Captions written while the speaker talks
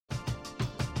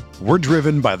We're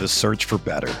driven by the search for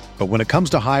better. But when it comes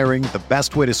to hiring, the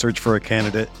best way to search for a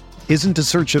candidate isn't to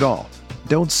search at all.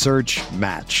 Don't search,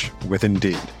 match with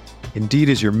Indeed. Indeed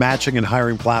is your matching and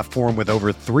hiring platform with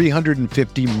over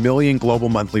 350 million global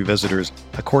monthly visitors,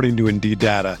 according to Indeed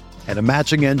data, and a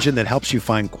matching engine that helps you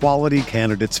find quality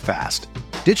candidates fast.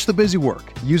 Ditch the busy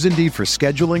work. Use Indeed for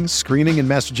scheduling, screening, and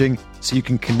messaging so you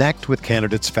can connect with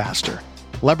candidates faster.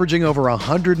 Leveraging over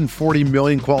 140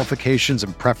 million qualifications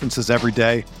and preferences every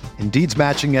day, Indeed's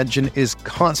matching engine is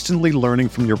constantly learning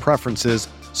from your preferences,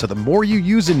 so the more you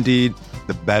use Indeed,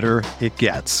 the better it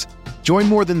gets. Join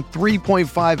more than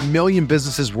 3.5 million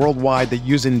businesses worldwide that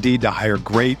use Indeed to hire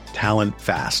great talent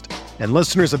fast. And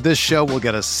listeners of this show will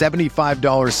get a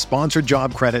 $75 sponsored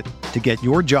job credit to get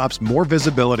your jobs more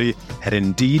visibility at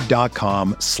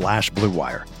Indeed.com/Blue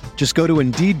Wire. Just go to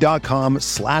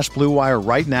Indeed.com/Blue Wire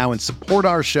right now and support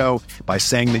our show by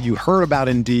saying that you heard about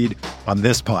Indeed on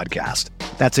this podcast.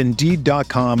 That's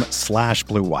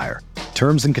Indeed.com/Blue Wire.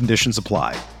 Terms and conditions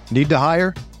apply. Need to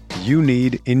hire? You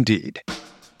need Indeed.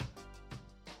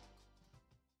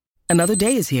 Another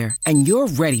day is here, and you're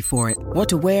ready for it. What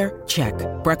to wear? Check.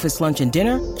 Breakfast, lunch, and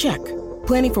dinner? Check.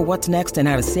 Planning for what's next and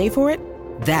how to save for it?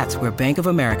 That's where Bank of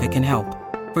America can help.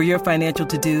 For your financial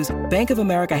to-dos, Bank of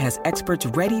America has experts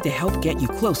ready to help get you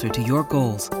closer to your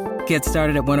goals. Get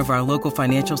started at one of our local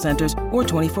financial centers or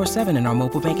 24/7 in our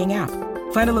mobile banking app.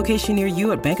 Find a location near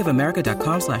you at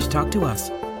bankofamerica.com/talktous.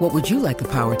 What would you like the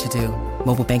power to do?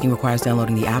 Mobile banking requires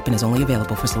downloading the app and is only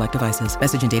available for select devices.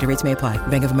 Message and data rates may apply.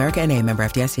 Bank of America N.A., member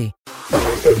FDIC.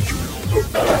 Entering the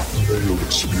Pat Mayo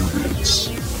Experience.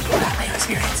 Pat Mayo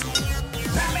Experience.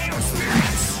 Pat Mayo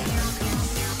Experience.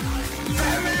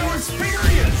 Pat Mayo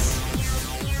Experience.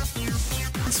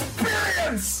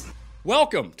 Experience.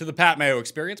 Welcome to the Pat Mayo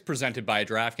Experience, presented by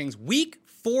DraftKings. Week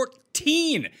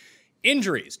 14.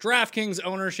 Injuries, DraftKings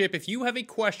ownership. If you have a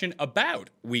question about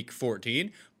Week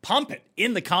 14, pump it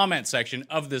in the comment section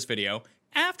of this video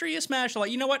after you smash the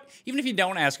like. You know what? Even if you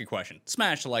don't ask a question,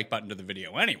 smash the like button to the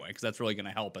video anyway, because that's really going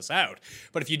to help us out.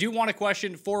 But if you do want a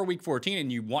question for Week 14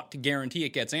 and you want to guarantee it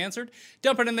gets answered,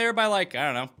 dump it in there by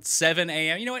 7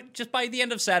 a.m. You know what? Just by the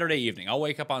end of Saturday evening. I'll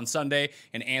wake up on Sunday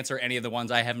and answer any of the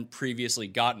ones I haven't previously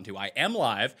gotten to. I am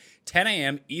live 10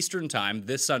 a.m. Eastern Time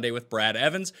this Sunday with Brad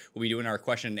Evans. We'll be doing our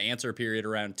question and answer period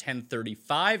around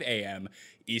 10:35 a.m.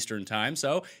 Eastern Time.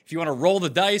 So if you want to roll the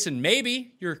dice and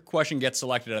maybe your question gets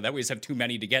selected out of that, we just have too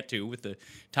many to get to with the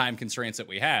time constraints that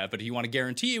we have. But if you want to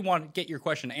guarantee you want to get your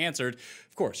question answered,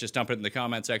 of course, just dump it in the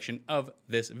comment section of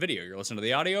this video. You're listening to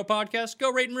the audio podcast, go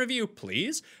rate and review,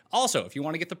 please. Also, if you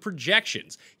want to get the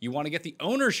projections, you want to get the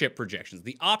ownership projections,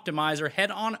 the optimizer,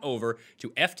 head on over to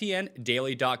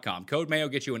ftndaily.com. Code Mayo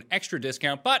gets you an extra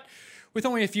discount, but with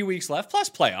only a few weeks left, plus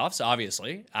playoffs,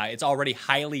 obviously, it's already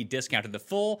highly discounted.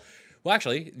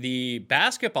 The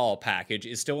basketball package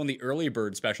is still in the early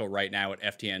bird special right now at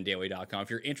ftndaily.com. If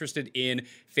you're interested in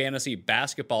fantasy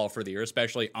basketball for the year,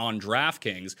 especially on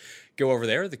DraftKings, go over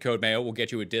there. The code Mayo will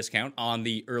get you a discount on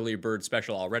the early bird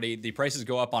special already. The prices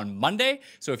go up on Monday,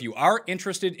 so if you are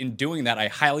interested in doing that, I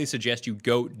highly suggest you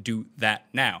go do that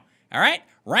now. All right?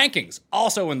 Rankings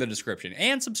also in the description.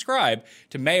 And subscribe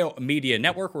to Mayo Media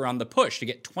Network. We're on the push to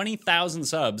get 20,000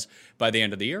 subs by the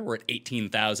end of the year. We're at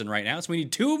 18,000 right now, so we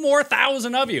need 2,000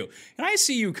 more of you. And I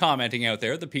see you commenting out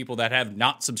there, the people that have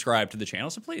not subscribed to the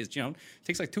channel. So please, it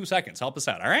takes like 2 seconds. Help us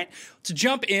out, all right? To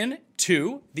jump in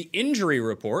to the injury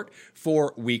report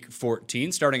for Week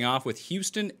 14, starting off with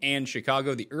Houston and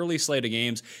Chicago, the early slate of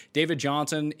games. David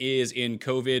Johnson is in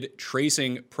COVID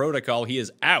tracing protocol. He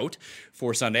is out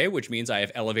for Sunday, which means I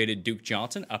have elevated Duke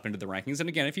Johnson up into the rankings. And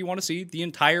again, if you want to see the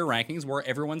entire rankings where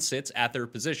everyone sits at their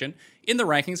position in the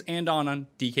rankings and on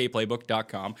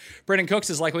DKPlaybook.com. Brandon Cooks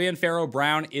is likely in. Pharaoh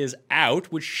Brown is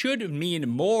out, which should mean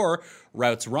more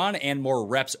routes run and more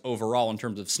reps overall in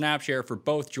terms of snap share for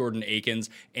both Jordan Akins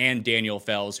and Daniel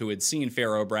Fells, who had seen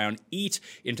Pharaoh Brown eat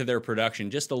into their production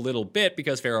just a little bit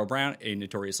because Pharaoh Brown, a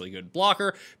notoriously good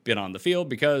blocker, been on the field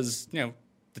because,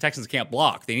 the Texans can't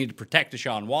block. They need to protect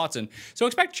Deshaun Watson. So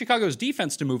expect Chicago's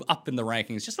defense to move up in the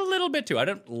rankings just a little bit too. I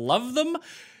don't love them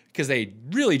because they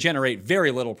really generate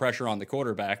very little pressure on the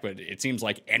quarterback, but it seems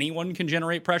like anyone can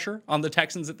generate pressure on the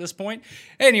Texans at this point.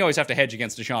 And you always have to hedge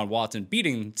against Deshaun Watson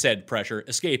beating said pressure,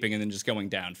 escaping, and then just going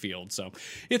downfield. So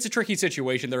it's a tricky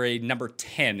situation. They're a number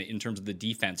 10 in terms of the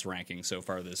defense ranking so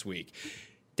far this week.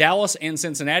 Dallas and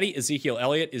Cincinnati, Ezekiel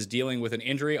Elliott is dealing with an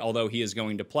injury, although he is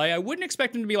going to play. I wouldn't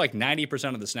expect him to be like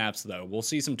 90% of the snaps, though. We'll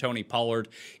see some Tony Pollard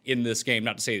in this game.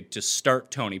 Not to say to start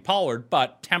Tony Pollard,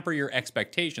 but temper your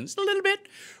expectations a little bit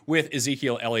with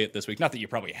Ezekiel Elliott this week. Not that you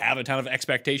probably have a ton of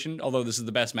expectation, although this is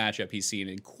the best matchup he's seen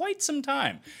in quite some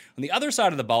time. On the other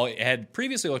side of the ball, it had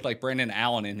previously looked like Brandon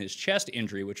Allen in his chest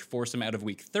injury, which forced him out of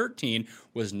week 13,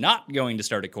 was not going to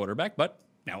start at quarterback, but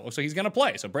now it looks like he's going to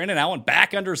play. So Brandon Allen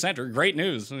back under center. Great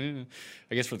news, I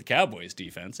guess, for the Cowboys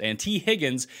defense. And T.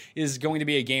 Higgins is going to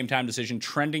be a game-time decision,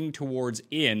 trending towards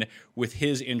in with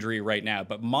his injury right now.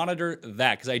 But monitor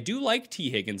that, because I do like T.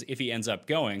 Higgins if he ends up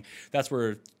going. That's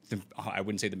where I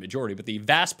wouldn't say the majority, but the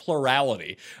vast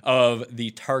plurality of the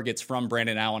targets from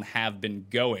Brandon Allen have been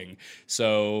going.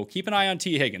 So keep an eye on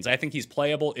T. Higgins. I think he's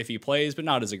playable if he plays, but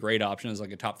not as a great option, as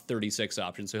like a top 36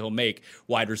 option. So he'll make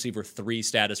wide receiver 3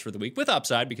 status for the week with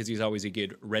upside because he's always a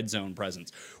good red zone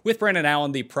presence. With Brandon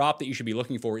Allen, the prop that you should be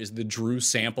looking for is the Drew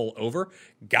Sample over.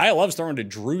 Guy loves throwing to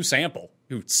Drew Sample,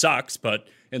 who sucks, but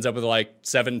ends up with like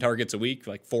 7 targets a week,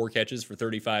 like 4 catches for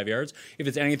 35 yards. If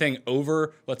it's anything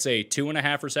over, let's say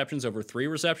 2.5 receptions over 3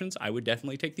 receptions, I would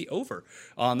definitely take the over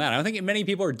on that. I don't think many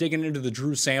people are digging into the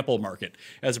Drew Sample market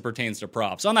as it pertains to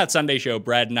props. On that Sunday show,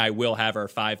 Brad and I will have our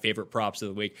 5 favorite props of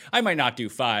the week. I might not do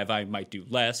 5, I might do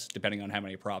less, depending on how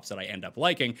many props that I end up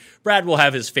liking. Brad will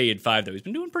have his fade 5, though. He's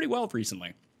been doing pretty well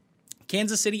recently.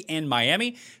 Kansas City and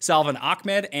Miami, Salvon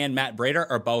Ahmed and Matt Breida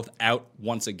are both out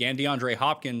once again. DeAndre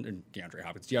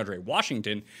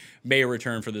Washington may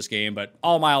return for this game, but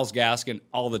all Myles Gaskin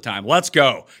all the time. Let's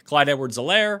go. Clyde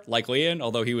Edwards-Helaire, likely in,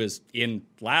 although he was in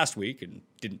last week and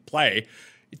didn't play.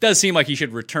 It does seem like he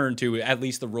should return to at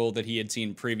least the role that he had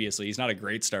seen previously. He's not a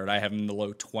great start. I have him in the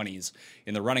low 20s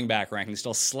in the running back ranking,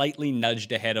 still slightly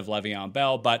nudged ahead of Le'Veon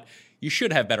Bell, but you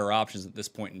should have better options at this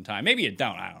point in time. Maybe you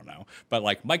don't, I don't know. But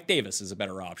like Mike Davis is a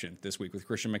better option this week with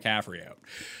Christian McCaffrey out.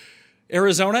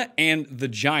 Arizona and the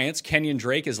Giants, Kenyon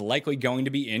Drake is likely going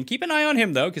to be in. Keep an eye on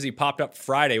him, though, because he popped up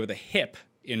Friday with a hip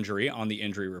injury on the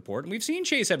injury report. And we've seen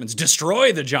Chase Edmonds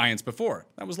destroy the Giants before.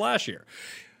 That was last year.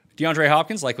 DeAndre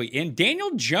Hopkins likely in.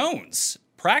 Daniel Jones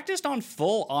practiced on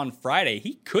full on Friday.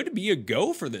 He could be a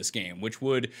go for this game, which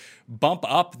would bump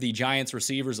up the Giants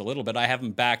receivers a little bit. I have him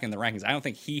back in the rankings. I don't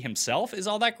think he himself is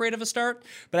all that great of a start,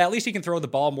 but at least he can throw the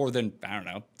ball more than,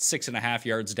 6.5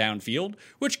 yards downfield,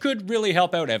 which could really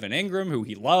help out Evan Ingram, who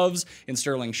he loves, and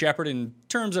Sterling Shepard in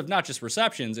terms of not just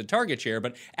receptions and target share,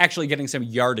 but actually getting some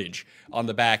yardage on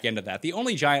the back end of that. The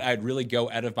only Giant I'd really go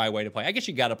out of my way to play, I guess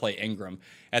you got to play Ingram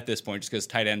at this point just because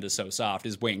tight end is so soft,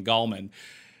 is Wayne Gallman.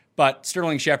 But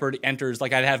Sterling Shepard enters,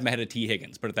 like I'd have him ahead of T.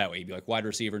 Higgins, put it that way. He'd be like wide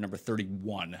receiver number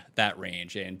 31, that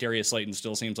range. And Darius Slayton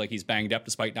still seems like he's banged up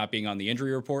despite not being on the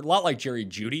injury report. A lot like Jerry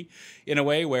Jeudy in a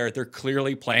way where they're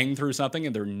clearly playing through something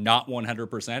and they're not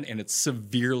 100% and it's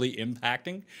severely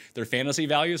impacting their fantasy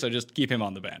value. So just keep him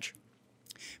on the bench.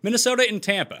 Minnesota and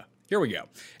Tampa. Here we go.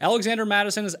 Alexander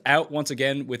Mattison is out once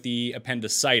again with the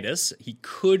appendicitis. He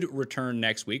could return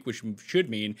next week, which should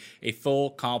mean a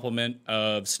full complement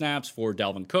of snaps for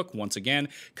Dalvin Cook once again.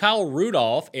 Kyle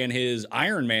Rudolph and his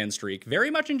Iron Man streak very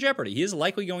much in jeopardy. He is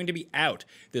likely going to be out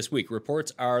this week.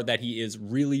 Reports are that he is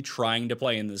really trying to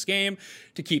play in this game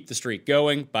to keep the streak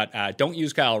going, but don't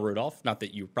use Kyle Rudolph. Not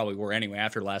that you probably were anyway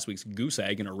after last week's goose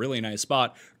egg in a really nice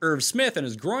spot. Irv Smith and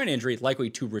his groin injury likely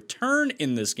to return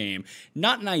in this game.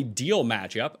 Not an ideal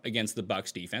matchup against the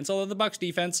Bucs defense, although the Bucs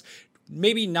defense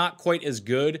maybe not quite as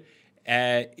good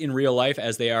in real life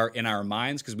as they are in our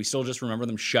minds, because we still just remember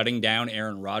them shutting down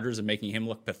Aaron Rodgers and making him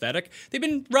look pathetic. They've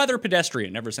been rather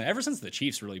pedestrian ever since the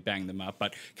Chiefs really banged them up,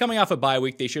 but coming off a bye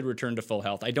week, they should return to full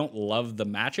health. I don't love the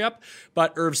matchup,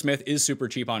 but Irv Smith is super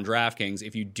cheap on DraftKings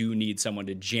if you do need someone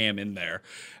to jam in there.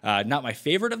 Not my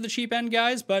favorite of the cheap end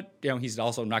guys, but he's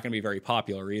also not going to be very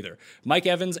popular either. Mike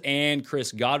Evans and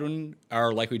Chris Godwin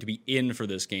are likely to be in for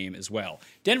this game as well.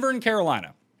 Denver and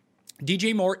Carolina.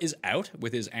 DJ Moore is out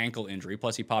with his ankle injury,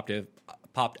 plus he popped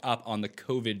up on the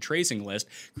COVID tracing list.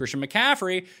 Christian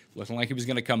McCaffrey, looking like he was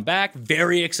going to come back.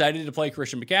 Very excited to play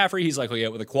Christian McCaffrey. He's likely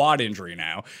out with a quad injury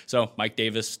now. So Mike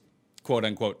Davis,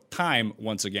 quote-unquote, time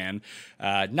once again.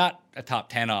 Not a top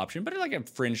 10 option, but like a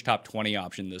fringe top 20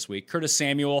 option this week. Curtis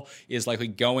Samuel is likely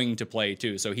going to play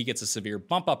too, so he gets a severe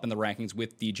bump up in the rankings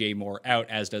with DJ Moore out,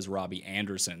 as does Robbie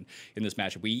Anderson in this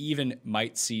matchup. We even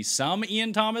might see some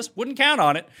Ian Thomas. Wouldn't count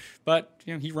on it, but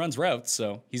he runs routes,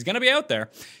 so he's going to be out there.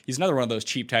 He's another one of those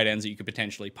cheap tight ends that you could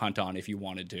potentially punt on if you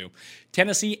wanted to.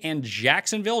 Tennessee and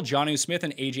Jacksonville, Jonnu Smith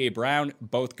and A.J. Brown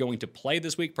both going to play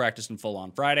this week, practice in full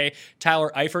on Friday.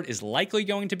 Tyler Eifert is likely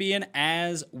going to be in,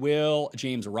 as will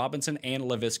James Robinson Robinson and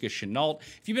Laviska Shenault.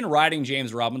 If you've been riding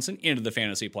James Robinson into the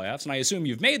fantasy playoffs, and I assume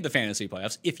you've made the fantasy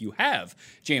playoffs if you have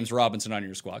James Robinson on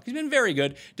your squad, he's been very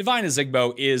good. Devine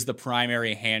Ozigbo is the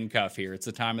primary handcuff here. It's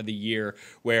the time of the year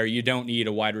where you don't need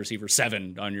a wide receiver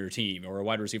 7 on your team or a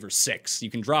wide receiver 6. You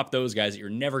can drop those guys that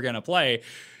you're never going to play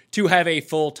to have a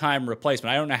full-time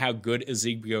replacement. I don't know how good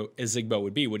Ozigbo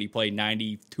would be. Would he play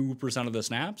 92% of the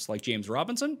snaps like James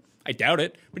Robinson? I doubt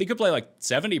it, but he could play like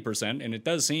 70%, and it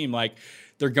does seem like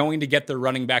they're going to get their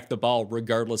running back the ball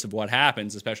regardless of what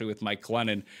happens, especially with Mike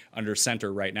Glennon under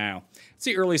center right now. It's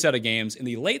the early set of games. In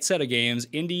the late set of games,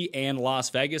 Indy and Las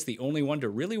Vegas, the only one to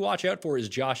really watch out for is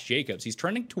Josh Jacobs. He's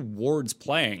trending towards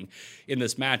playing in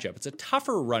this matchup. It's a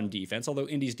tougher run defense, although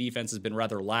Indy's defense has been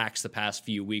rather lax the past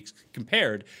few weeks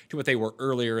compared to what they were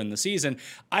earlier in the season.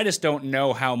 I just don't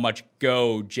know how much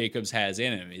go Jacobs has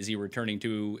in him. Is he returning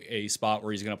to a spot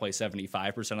where he's going to play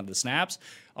 75% of the snaps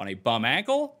on a bum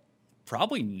ankle?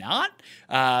 Probably not.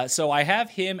 So I have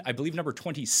him, I believe, number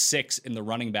 26 in the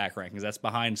running back rankings. That's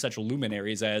behind such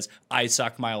luminaries as I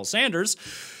Suck Miles Sanders.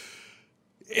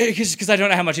 Because I don't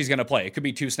know how much he's going to play. It could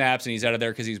be 2 snaps and he's out of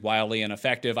there because he's wildly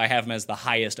ineffective. I have him as the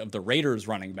highest of the Raiders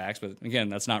running backs, but again,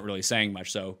 that's not really saying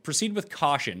much. So proceed with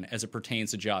caution as it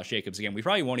pertains to Josh Jacobs. Again, we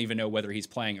probably won't even know whether he's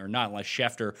playing or not unless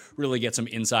Schefter really gets some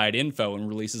inside info and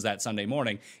releases that Sunday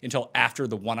morning until after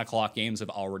the 1 o'clock games have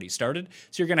already started.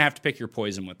 So you're going to have to pick your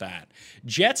poison with that.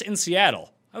 Jets in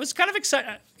Seattle. I was kind of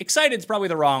excited. Excited is probably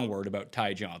the wrong word about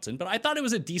Ty Johnson, but I thought it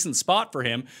was a decent spot for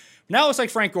him. Now it looks like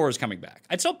Frank Gore is coming back.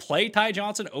 I'd still play Ty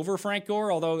Johnson over Frank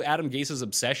Gore, although Adam Gase's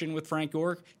obsession with Frank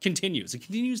Gore continues. It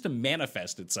continues to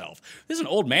manifest itself. This is an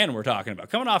old man we're talking about,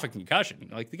 coming off a concussion.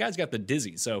 Like, the guy's got the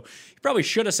dizzy, so he probably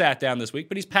should have sat down this week,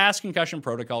 but he's past concussion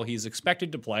protocol. He's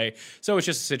expected to play, so it's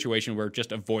just a situation where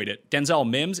just avoid it. Denzel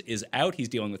Mims is out. He's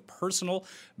dealing with personal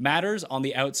matters. On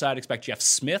the outside, expect Jeff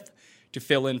Smith to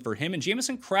fill in for him. And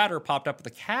Jamison Crowder popped up with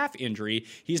a calf injury.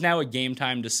 He's now a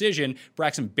game-time decision.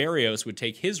 Braxton Berrios would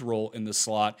take his role in the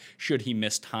slot should he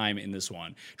miss time in this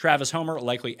one. Travis Homer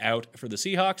likely out for the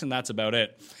Seahawks, and that's about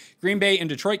it. Green Bay and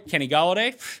Detroit, Kenny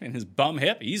Golladay and his bum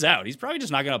hip, he's out. He's probably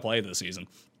just not going to play this season.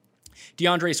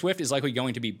 DeAndre Swift is likely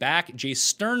going to be back. Jay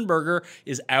Sternberger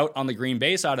is out on the Green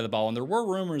Bay side of the ball, and there were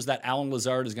rumors that Allen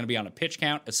Lazard is going to be on a pitch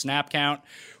count, a snap count.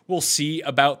 We'll see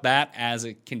about that as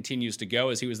it continues to go,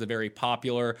 as he was the very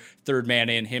popular third man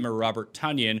in, him or Robert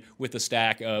Tonyan, with the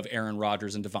stack of Aaron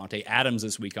Rodgers and Devontae Adams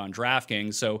this week on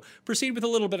DraftKings. So proceed with a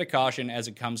little bit of caution as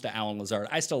it comes to Allen Lazard.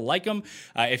 I still like him.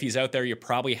 If he's out there, you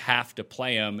probably have to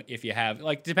play him if you have,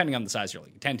 like, depending on the size of your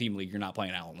league. 10-team league, you're not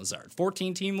playing Allen Lazard.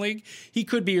 14-team league, he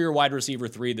could be your wide receiver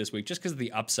 3 this week just because of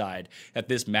the upside that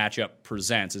this matchup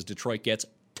presents as Detroit gets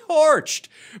torched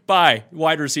by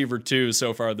wide receiver 2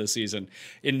 so far this season.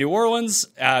 In New Orleans,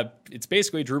 it's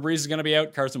basically Drew Brees is going to be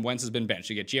out. Carson Wentz has been benched.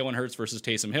 You get Jalen Hurts versus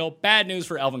Taysom Hill. Bad news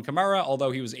for Alvin Kamara,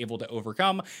 although he was able to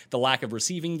overcome the lack of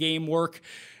receiving game work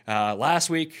last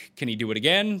week. Can he do it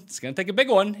again? It's going to take a big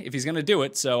one if he's going to do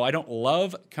it. So I don't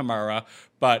love Kamara,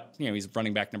 but he's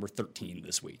running back number 13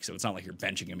 this week. So it's not like you're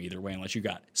benching him either way unless you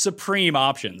got supreme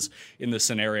options in this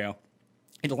scenario.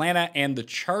 Atlanta and the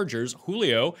Chargers,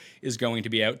 Julio is going to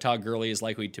be out. Todd Gurley is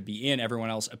likely to be in. Everyone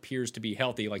else appears to be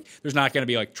healthy. Like, there's not going to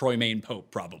be like Troy Maine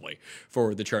Pope probably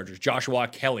for the Chargers. Joshua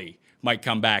Kelly might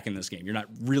come back in this game. You're not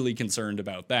really concerned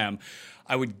about them.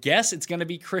 I would guess it's going to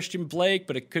be Christian Blake,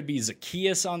 but it could be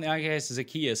Zacchaeus on the. I guess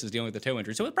Zacchaeus is dealing with the toe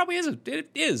injury, so it probably isn't.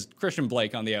 It is Christian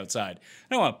Blake on the outside.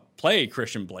 I don't want to play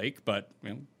Christian Blake, but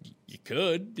you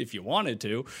could if you wanted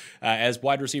to, as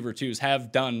wide receiver 2s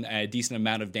have done a decent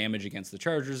amount of damage against the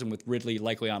Chargers, and with Ridley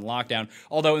likely on lockdown.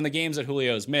 Although in the games that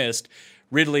Julio's missed,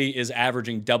 Ridley is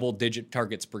averaging double-digit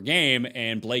targets per game,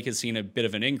 and Blake has seen a bit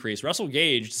of an increase. Russell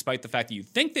Gage, despite the fact that you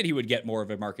think that he would get more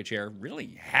of a market share,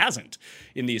 really hasn't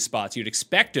in these spots. You'd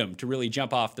expect him to really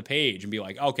jump off the page and be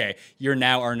like, okay, you're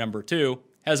now our number 2.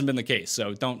 Hasn't been the case,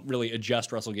 so don't really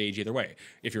adjust Russell Gage either way.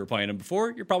 If you were playing him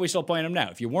before, you're probably still playing him now.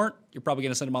 If you weren't, you're probably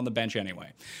going to send him on the bench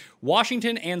anyway.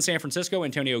 Washington and San Francisco,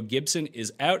 Antonio Gibson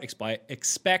is out.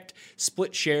 Expect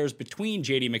split shares between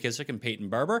J.D. McKissic and Peyton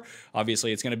Barber.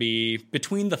 Obviously, it's going to be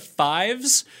between the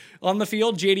 5s on the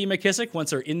field. J.D. McKissic,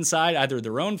 once they're inside either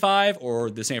their own 5 or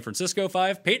the San Francisco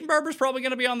 5. Peyton Barber's probably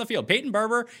going to be on the field. Peyton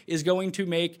Barber is going to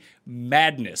make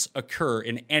madness occur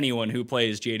in anyone who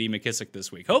plays J.D. McKissic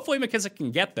this week. Hopefully, McKissic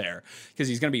can get there because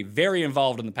he's going to be very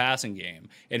involved in the passing game,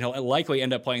 and he'll likely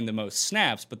end up playing the most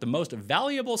snaps, but the most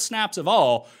valuable snaps of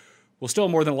all will still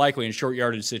more than likely in short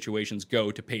yardage situations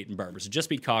go to Peyton Barber. So just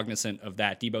be cognizant of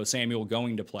that. Deebo Samuel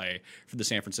going to play for the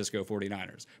San Francisco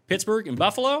 49ers. Pittsburgh and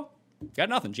Buffalo, got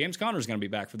nothing. James Conner's going to be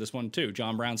back for this one too.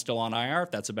 John Brown's still on IR.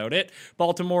 That's about it.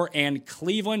 Baltimore and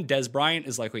Cleveland. Des Bryant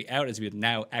is likely out as he's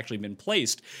now actually been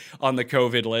placed on the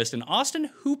COVID list. And Austin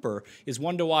Hooper is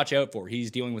one to watch out for.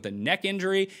 He's dealing with a neck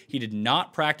injury. He did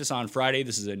not practice on Friday.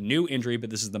 This is a new injury, but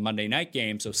this is the Monday night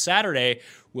game. So Saturday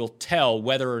will tell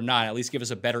whether or not, at least give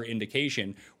us a better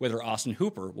indication whether Austin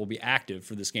Hooper will be active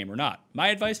for this game or not. My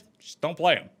advice, just don't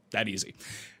play him. That easy.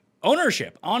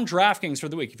 Ownership on DraftKings for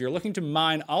the week. If you're looking to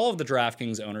mine all of the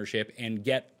DraftKings ownership and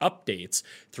get updates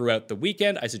throughout the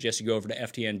weekend, I suggest you go over to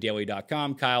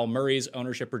ftndaily.com. Kyle Murray's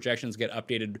ownership projections get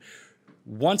updated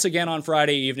once again on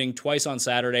Friday evening, twice on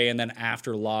Saturday, and then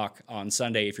after lock on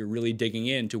Sunday if you're really digging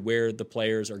into where the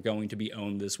players are going to be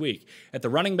owned this week. At the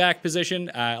running back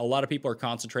position, a lot of people are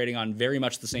concentrating on very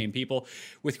much the same people.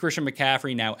 With Christian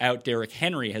McCaffrey now out, Derrick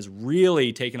Henry has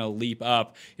really taken a leap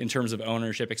up in terms of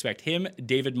ownership. Expect him,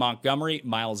 David Montgomery,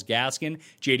 Myles Gaskin,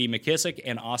 J.D. McKissick,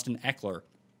 and Austin Eckler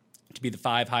to be the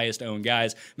 5 highest owned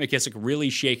guys. McKissick really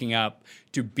shaking up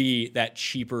to be that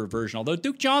cheaper version. Although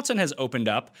Duke Johnson has opened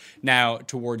up now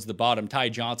towards the bottom. Ty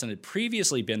Johnson had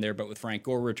previously been there, but with Frank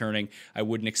Gore returning, I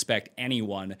wouldn't expect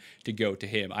anyone to go to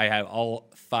him. I have all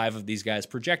 5 of these guys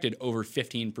projected over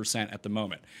 15% at the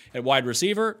moment. At wide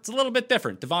receiver, it's a little bit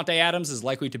different. Devontae Adams is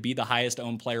likely to be the highest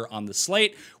owned player on the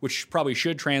slate, which probably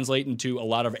should translate into a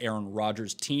lot of Aaron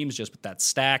Rodgers teams just with that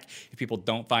stack if people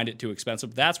don't find it too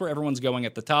expensive. That's where everyone's going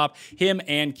at the top. Him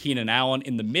and Keenan Allen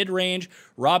in the mid-range.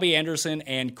 Robbie Anderson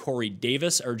and Corey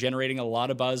Davis are generating a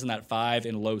lot of buzz in that $5,000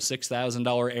 and low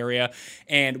 $6,000 area.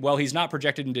 And while he's not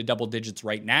projected into double digits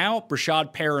right now,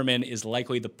 Brashad Perriman is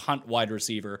likely the punt wide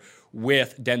receiver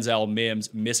with Denzel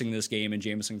Mims missing this game and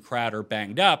Jamison Crowder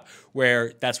banged up,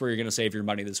 where that's where you're going to save your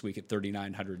money this week at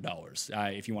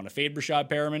 $3,900. If you want to fade Brashad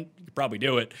Perriman, you can probably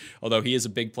do it, although he is a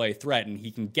big play threat and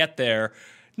he can get there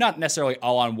not necessarily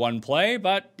all on one play,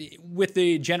 but with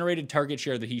the generated target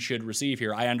share that he should receive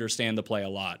here, I understand the play a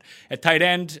lot. At tight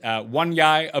end, one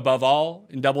guy above all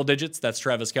in double digits, that's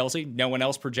Travis Kelce. No one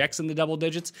else projects in the double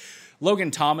digits.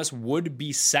 Logan Thomas would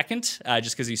be second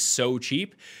just because he's so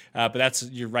cheap. But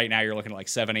right now you're looking at like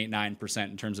 7, 8, 9%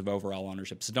 in terms of overall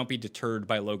ownership. So don't be deterred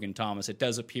by Logan Thomas. It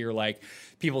does appear like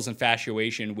people's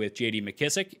infatuation with J.D.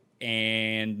 McKissick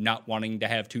and not wanting to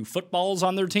have 2 footballs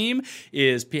on their team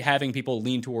is having people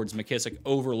lean towards McKissick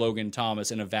over Logan Thomas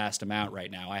in a vast amount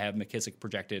right now. I have McKissick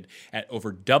projected at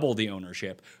over double the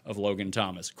ownership of Logan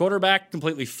Thomas. Quarterback,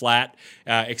 completely flat.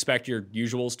 Expect your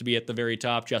usuals to be at the very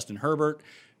top. Justin Herbert,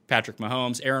 Patrick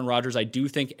Mahomes, Aaron Rodgers, I do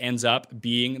think ends up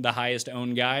being the highest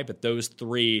owned guy, but those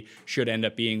 3 should end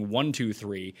up being 1, 2,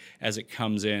 3 as it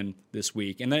comes in this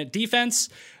week. And then at defense,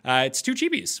 it's 2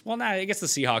 cheapies. Well, I guess the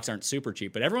Seahawks aren't super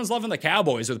cheap, but everyone's loving the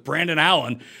Cowboys with Brandon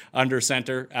Allen under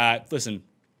center. Listen,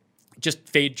 just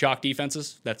fade chalk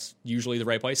defenses. That's usually the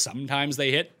right play. Sometimes they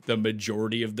hit. The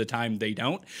majority of the time they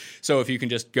don't. So if you can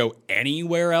just go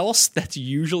anywhere else, that's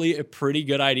usually a pretty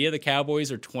good idea. The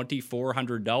Cowboys are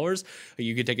 $2,400.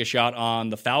 You could take a shot on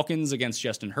the Falcons against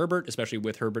Justin Herbert, especially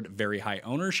with Herbert very high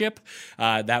ownership.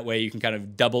 That way you can kind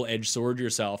of double-edged sword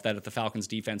yourself that if the Falcons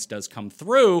defense does come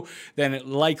through, then it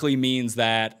likely means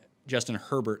that Justin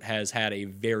Herbert has had a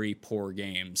very poor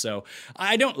game. So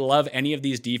I don't love any of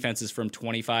these defenses from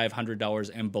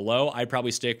 $2,500 and below. I'd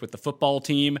probably stick with the football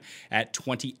team at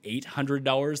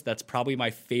 $2,800. That's probably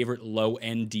my favorite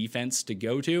low-end defense to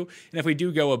go to. And if we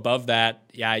do go above that,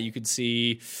 yeah, you could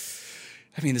see,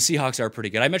 the Seahawks are pretty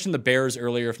good. I mentioned the Bears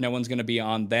earlier. If no one's going to be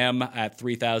on them at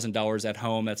 $3,000 at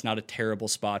home, that's not a terrible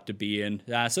spot to be in.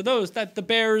 The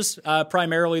Bears,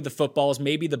 primarily the footballs,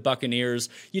 maybe the Buccaneers.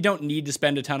 You don't need to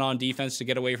spend a ton on defense to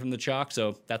get away from the chalk,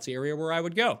 so that's the area where I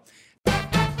would go.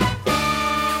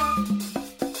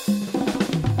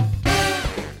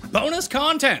 Bonus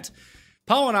content.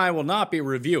 Paul and I will not be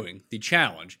reviewing the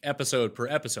challenge episode per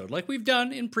episode like we've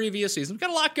done in previous seasons. We've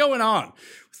got a lot going on with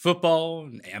football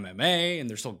and MMA, and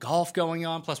there's still golf going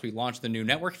on. Plus, we launched the new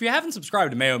network. If you haven't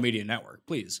subscribed to Mayo Media Network,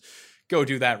 please go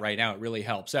do that right now. It really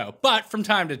helps out. But from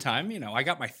time to time, I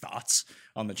got my thoughts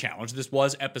on the challenge. This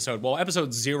was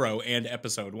episode 0 and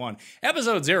episode 1.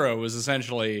 Episode 0 was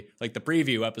essentially like the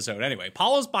preview episode anyway.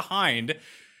 Paul is behind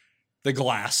the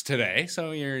glass today, so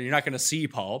you're not going to see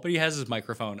Paul, but he has his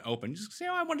microphone open. Just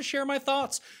I want to share my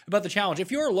thoughts about the challenge.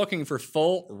 If you're looking for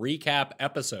full recap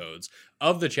episodes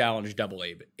of the Challenge Double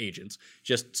Agents,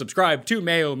 just subscribe to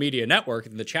Mayo Media Network.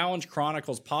 The Challenge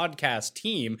Chronicles podcast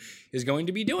team is going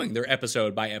to be doing their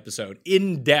episode by episode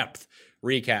in-depth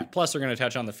recap. Plus, they're going to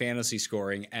touch on the fantasy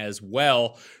scoring as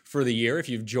well for the year. If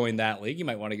you've joined that league, you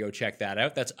might want to go check that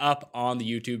out. That's up on the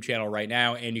YouTube channel right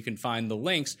now, and you can find the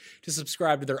links to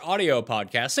subscribe to their audio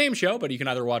podcast. Same show, but you can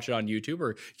either watch it on YouTube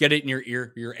or get it in your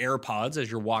AirPods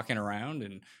as you're walking around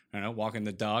and I don't know, walking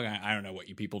the dog. I don't know what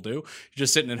you people do. You're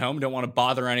just sitting at home, don't want to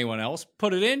bother anyone else.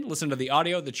 Put it in, listen to the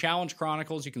audio, The Challenge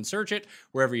Chronicles. You can search it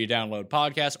wherever you download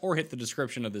podcasts or hit the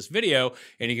description of this video,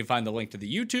 and you can find the link to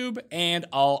the YouTube and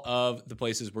all of the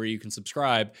places where you can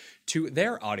subscribe to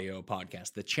their audio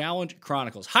podcast, The Challenge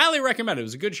Chronicles. Highly recommend it. It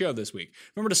was a good show this week.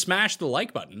 Remember to smash the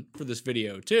like button for this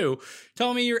video, too.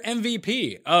 Tell me your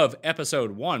MVP of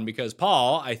episode 1, because,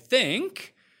 Paul, I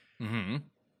think...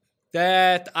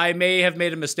 that I may have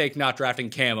made a mistake not drafting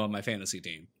Cam on my fantasy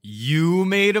team. You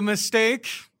made a mistake?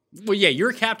 Well, yeah,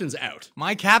 your captain's out.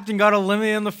 My captain got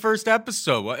eliminated in the first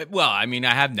episode. Well, I mean,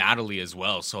 I have Natalie as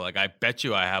well, so like I bet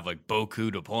you I have like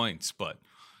beaucoup de points, but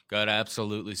got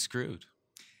absolutely screwed.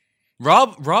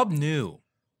 Rob knew.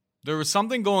 There was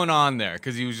something going on there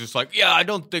because he was just like, yeah, I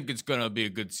don't think it's going to be a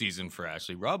good season for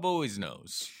Ashley. Rob always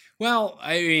knows. Well,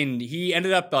 I mean, he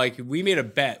ended up we made a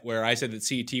bet where I said that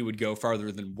CT would go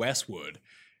farther than Wes would,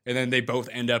 and then they both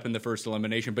end up in the first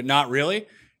elimination, but not really.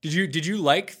 Did you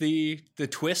like the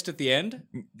twist at the end?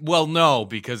 Well, no,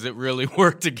 because it really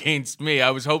worked against me. I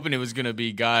was hoping it was going to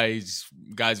be guys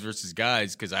versus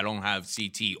guys because I don't have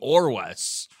CT or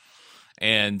Wes,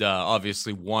 and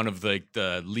obviously one of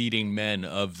the leading men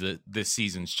of this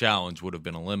season's challenge would have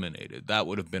been eliminated. That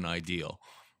would have been ideal.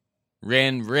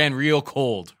 Ran real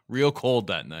cold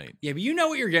that night. Yeah, but you know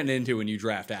what you're getting into when you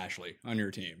draft Ashley on your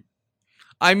team.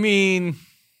 I mean,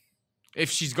 if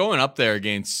she's going up there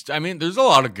against, I mean, there's a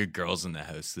lot of good girls in the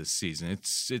house this season.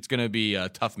 It's going to be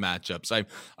tough matchups.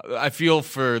 I feel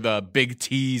for the big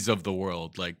T's of the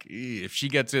world. Like if she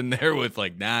gets in there with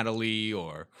like Natalie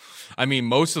or, I mean,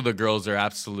 most of the girls are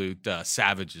absolute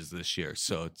savages this year.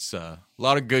 So it's a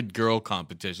lot of good girl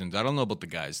competitions. I don't know about the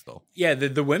guys though. Yeah,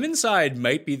 the women's side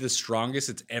might be the strongest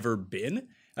it's ever been,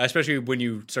 especially when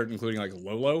you start including like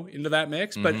Lolo into that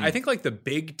mix. But I think like the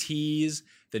big T's,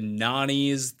 the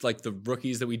Nani's, like the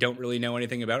rookies that we don't really know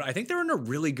anything about, I think they're in a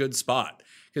really good spot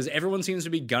because everyone seems to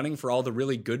be gunning for all the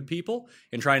really good people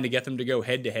and trying to get them to go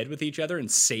head to head with each other and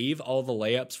save all the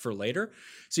layups for later.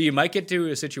 So you might get to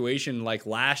a situation like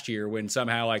last year when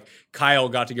somehow like Kyle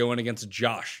got to go in against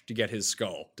Josh to get his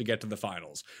skull to get to the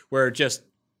finals, where just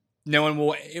no one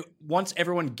will, once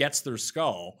everyone gets their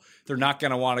skull, they're not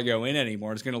going to want to go in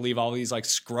anymore. It's going to leave all these like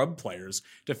scrub players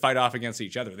to fight off against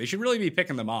each other. They should really be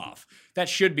picking them off. That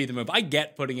should be the move. I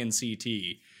get putting in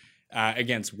CT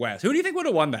against Wes. Who do you think would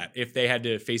have won that if they had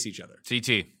to face each other? CT.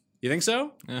 You think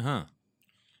so? Uh-huh.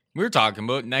 We were talking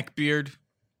about Neckbeard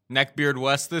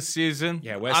West this season.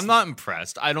 Yeah, West. I'm not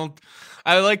impressed. I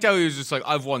liked how he was just like,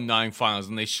 I've won 9 finals,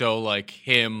 and they show like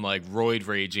him like roid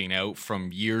raging out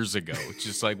from years ago. It's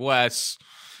just like, Wes,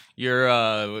 you're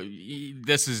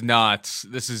this is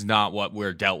not what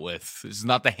we're dealt with. This is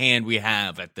not the hand we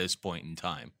have at this point in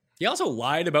time. He also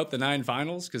lied about the 9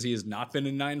 finals because he has not been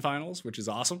in 9 finals, which is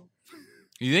awesome.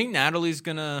 You think Natalie's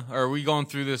gonna? Or are we going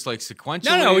through this like sequentially?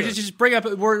 No. We just bring up.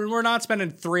 We're not spending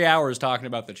 3 hours talking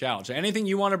about the challenge. Anything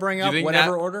you want to bring up,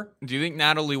 whatever order. Do you think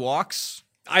Natalie walks?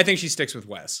 I think she sticks with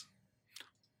Wes.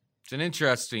 It's an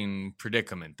interesting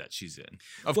predicament that she's in.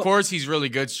 Of course, he's really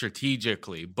good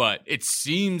strategically, but it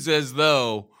seems as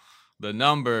though the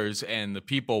numbers and the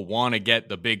people want to get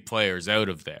the big players out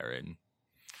of there. And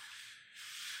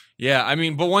yeah, I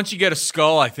mean, but once you get a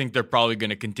skull, I think they're probably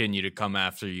going to continue to come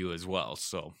after you as well.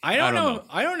 So I don't know.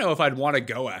 I don't know if I'd want to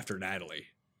go after Natalie.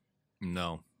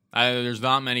 No, there's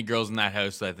not many girls in that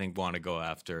house that I think want to go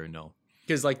after. No,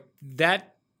 because like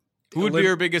that. Who would be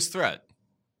your biggest threat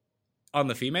on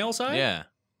the female side? Yeah,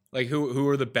 like who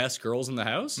are the best girls in the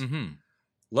house? Mm-hmm.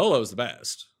 Lolo's the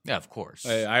best. Yeah, of course.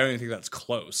 I don't even think that's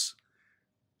close.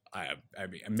 I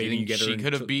mean, maybe you get her. She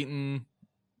could have beaten.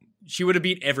 She would have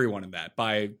beat everyone in that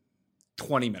by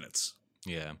 20 minutes.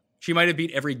 Yeah. She might have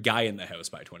beat every guy in the house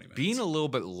by 20 minutes. Being a little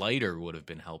bit lighter would have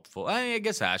been helpful. I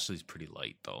guess Ashley's pretty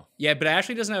light, though. Yeah, but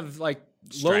Ashley doesn't have, like,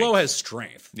 strength. Lolo has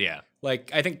strength. Yeah.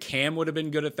 Like, I think Cam would have been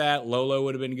good at that. Lolo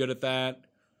would have been good at that.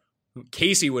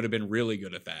 Casey would have been really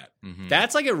good at that. Mm-hmm.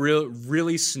 That's like a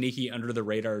really sneaky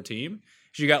under-the-radar team.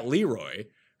 You got Leroy,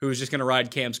 who's just going to ride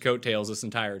Cam's coattails this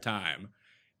entire time.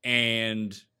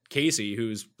 And Casey,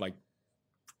 who's, like,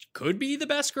 could be the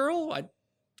best girl.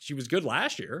 She was good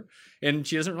last year, and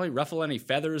she doesn't really ruffle any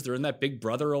feathers. They're in that Big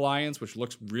Brother alliance, which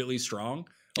looks really strong.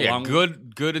 Yeah,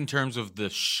 good in terms of the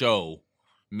show.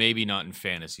 Maybe not in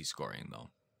fantasy scoring,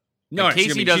 though. No, and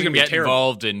Casey doesn't get terrible.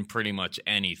 Involved in pretty much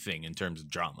anything in terms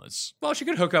of dramas. Well, she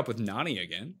could hook up with Nani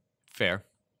again. Fair.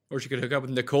 Or she could hook up with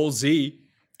Nicole Z.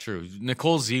 True.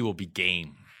 Nicole Z will be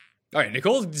game. All right,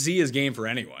 Nicole Z is game for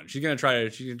anyone. She's gonna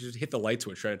she can just hit the light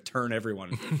switch, try to turn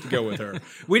everyone to go with her.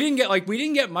 We didn't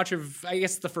get much of, I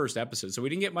guess, the first episode, so we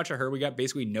didn't get much of her. We got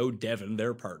basically no Devin,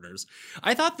 their partners.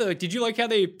 I thought did you like how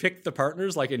they picked the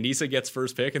partners? Like Anissa gets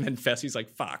first pick, and then Fessy's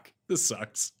like, "Fuck, this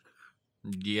sucks."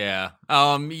 Yeah.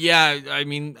 Yeah. I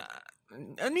mean,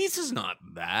 Anissa's not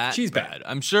that. She's bad.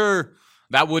 I'm sure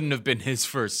that wouldn't have been his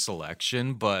first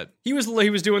selection, but he was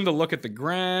doing the look at the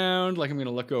ground, like I'm gonna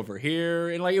look over here,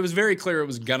 and like it was very clear it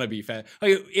was gonna be Fessy.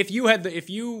 Like if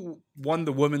you won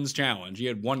the women's challenge, you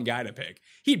had one guy to pick,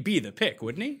 he'd be the pick,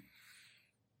 wouldn't he?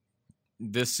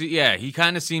 He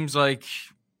kind of seems like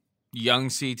young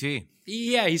CT.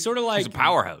 Yeah, he's sort of like he's a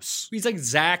powerhouse. He's like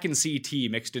Zach and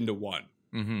CT mixed into one.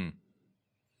 Mm-hmm.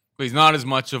 But he's not as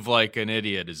much of like an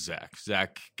idiot as Zach.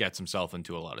 Zach gets himself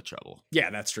into a lot of trouble. Yeah,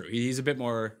 that's true. He's a bit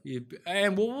more,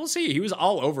 and we'll see. He was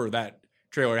all over that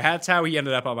trailer. That's how he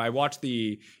ended up on. I watched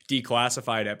the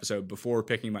Declassified episode before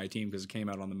picking my team because it came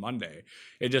out on the Monday.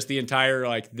 It just the entire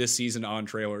like this season on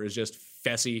trailer is just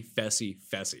Fessy.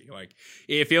 Like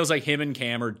it feels like him and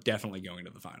Cam are definitely going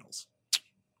to the finals.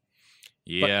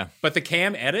 Yeah, but the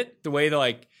Cam edit, the way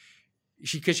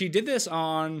she did this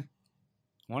on.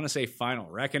 I want to say Final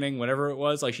Reckoning, whatever it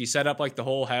was. Like she set up like the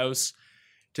whole house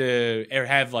to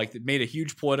have like made a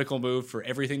huge political move for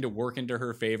everything to work into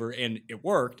her favor, and it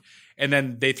worked. And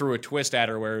then they threw a twist at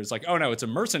her where it's like, oh no, it's a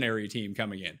mercenary team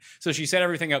coming in. So she set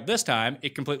everything up this time.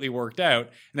 It completely worked out.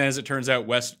 And then as it turns out,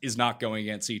 Wes is not going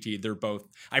against CT. They're both,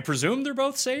 I presume they're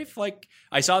both safe. Like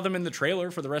I saw them in the trailer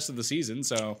for the rest of the season.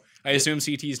 So I assume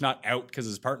CT's not out because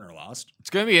his partner lost. It's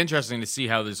going to be interesting to see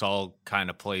how this all kind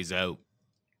of plays out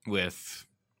with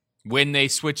when they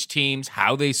switch teams,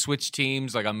 how they switch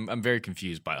teams. Like I'm very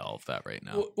confused by all of that right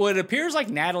now. Well, it appears like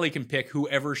Natalie can pick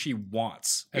whoever she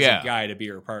wants as a guy to be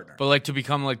her partner. But like to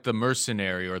become like the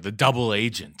mercenary or the double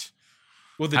agent.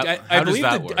 Well, how does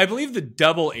that work? I believe the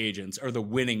double agents are the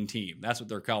winning team. That's what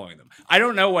they're calling them. I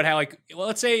don't know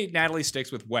let's say Natalie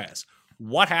sticks with Wes.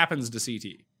 What happens to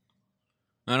CT?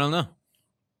 I don't know.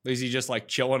 Is he just like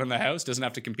chilling in the house? Doesn't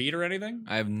have to compete or anything?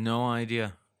 I have no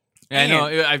idea. Yeah, I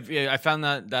know. I found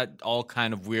that all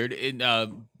kind of weird.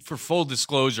 For full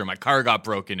disclosure, my car got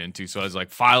broken into, so I was like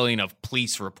filing a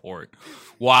police report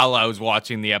while I was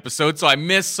watching the episode. So I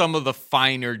missed some of the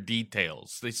finer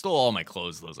details. They stole all my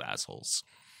clothes, those assholes.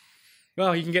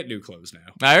 Well, you can get new clothes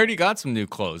now. I already got some new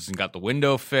clothes and got the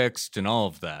window fixed and all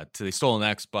of that. They stole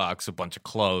an Xbox, a bunch of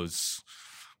clothes.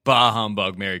 Bah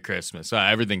humbug, Merry Christmas.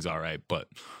 Everything's all right, but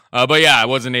yeah, I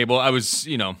wasn't able. I was,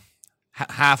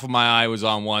 half of my eye was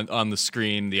on the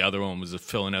screen. The other one was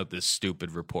filling out this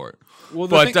stupid report.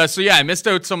 Well, I missed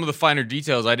out some of the finer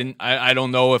details. I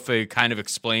don't know if they kind of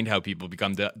explained how people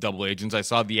become double agents. I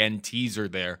saw the end teaser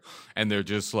there, and they're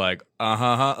just like,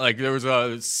 like there was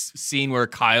a scene where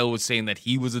Kyle was saying that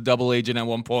he was a double agent at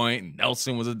one point, and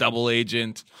Nelson was a double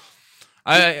agent.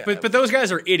 But those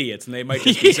guys are idiots, and they might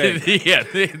just be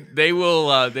saying they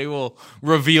will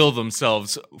reveal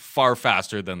themselves far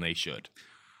faster than they should.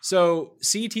 So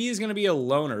CT is going to be a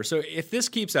loner. So if this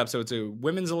keeps up, so it's a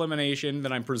women's elimination,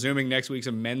 then I'm presuming next week's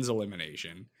a men's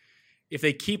elimination. If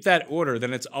they keep that order,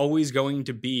 then it's always going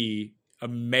to be a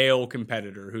male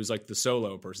competitor who's like the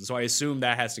solo person. So I assume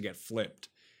that has to get flipped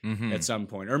at some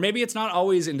point. Or maybe it's not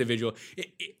always individual.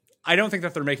 I don't think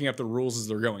that they're making up the rules as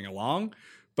they're going along,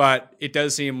 but it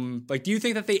does seem like, do you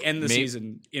think that they end the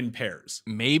season in pairs?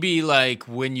 Maybe like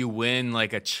when you win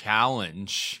like a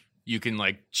challenge, you can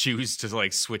like choose to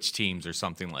like switch teams or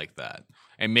something like that.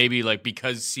 And maybe like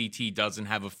because CT doesn't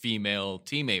have a female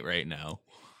teammate right now,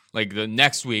 like the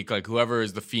next week, like whoever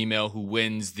is the female who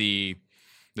wins the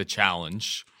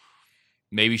challenge,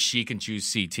 maybe she can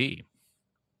choose CT.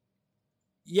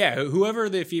 Yeah, whoever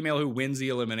the female who wins the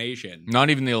elimination. Not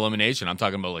even the elimination. I'm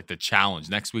talking about like the challenge.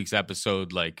 Next week's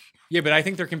episode, like. Yeah, but I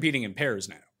think they're competing in pairs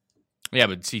now. Yeah,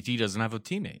 but CT doesn't have a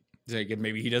teammate. Like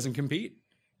maybe he doesn't compete.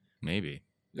 Maybe.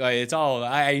 It's all.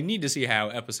 I need to see how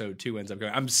episode 2 ends up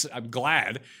going. I'm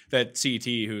glad that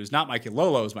CT, who's not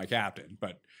Lolo's my captain,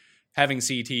 but having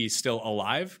CT still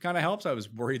alive kind of helps. I was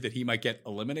worried that he might get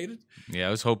eliminated. Yeah,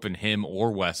 I was hoping him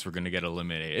or Wes were going to get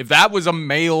eliminated. If that was a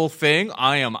male thing,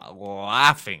 I am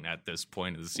laughing at this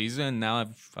point of the season. Now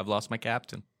I've lost my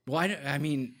captain. Well, I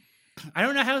mean, I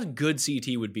don't know how good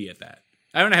CT would be at that.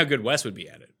 I don't know how good Wes would be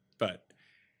at it, but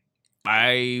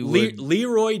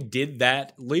Leroy did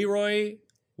that. Leroy.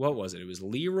 What was it? It was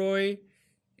Leroy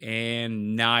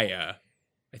and Naya,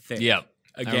 I think. Yeah,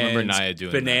 I remember Naya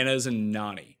doing Bananas and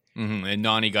Nani. Mm-hmm. And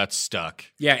Nani got stuck.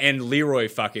 Yeah, and Leroy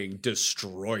fucking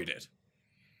destroyed it.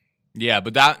 Yeah,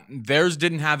 but theirs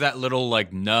didn't have that little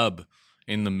like nub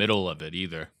in the middle of it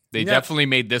either. They definitely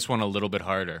made this one a little bit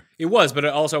harder. It was, but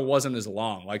it also wasn't as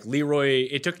long. Like Leroy,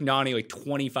 it took Nany like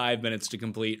 25 minutes to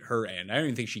complete her end. I don't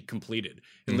even think she completed.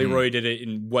 And Leroy did it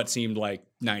in what seemed like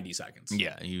 90 seconds.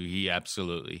 Yeah, he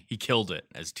absolutely. He killed it,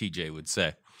 as TJ would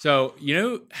say. So,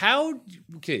 so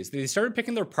they started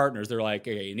picking their partners. They're like,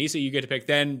 okay, Aneesa, you get to pick,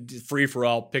 then free for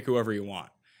all, pick whoever you want.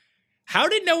 How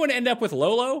did no one end up with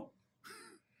Lolo?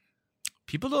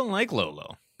 People don't like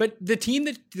Lolo. But the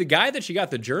guy that she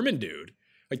got, the German dude,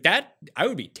 like that, I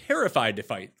would be terrified to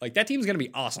fight. Like that team's going to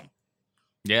be awesome.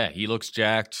 Yeah, he looks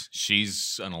jacked.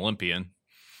 She's an Olympian.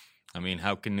 I mean,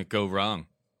 how can it go wrong?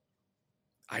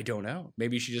 I don't know.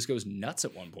 Maybe she just goes nuts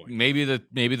at one point. Maybe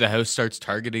the house starts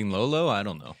targeting Lolo. I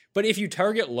don't know. But if you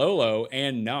target Lolo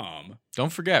and Nam,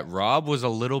 don't forget Rob was a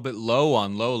little bit low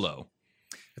on Lolo.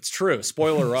 It's true.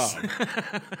 Spoiler Rob.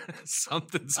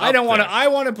 Something's. I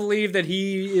want to believe that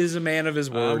he is a man of his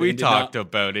word. We talked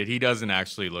about it. He doesn't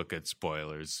actually look at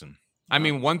spoilers. And I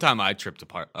mean, one time I tripped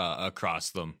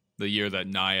across them the year that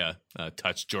Nia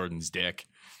touched Jordan's dick.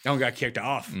 And got kicked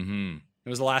off. Mm-hmm. It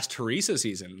was the last Teresa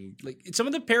season. Like some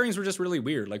of the pairings were just really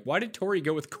weird. Like, why did Tori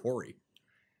go with Corey?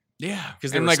 Yeah,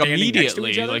 because they were like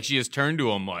immediately, like she just turned to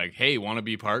him like, "Hey, want to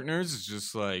be partners?" It's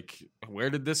just like,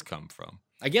 where did this come from?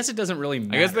 I guess it doesn't really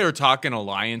matter. I guess they were talking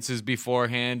alliances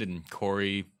beforehand, and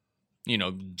Corey,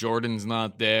 Jordan's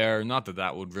not there. Not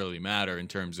that would really matter in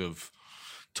terms of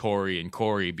Tori and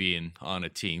Corey being on a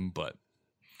team, but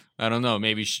I don't know.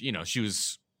 Maybe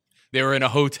they were in a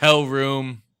hotel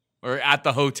room or at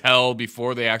the hotel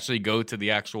before they actually go to the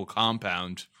actual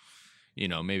compound.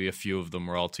 Maybe a few of them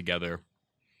were all together,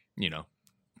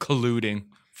 colluding,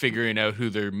 figuring out who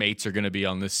their mates are going to be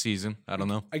on this season. I don't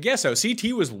know. I guess so.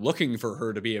 CT was looking for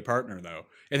her to be a partner, though.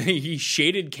 And he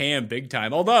shaded Cam big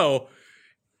time. Although,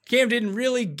 Cam didn't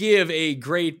really give a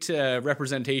great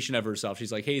representation of herself.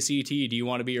 She's like, hey, CT, do you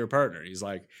want to be your partner? He's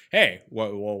like, hey,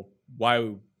 well,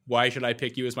 why should I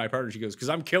pick you as my partner? She goes, because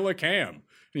I'm Killer Cam.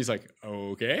 And he's like,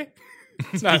 okay.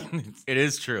 It's not. It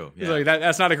is true. He's like,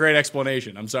 that's not a great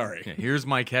explanation. I'm sorry. Yeah, here's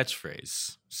my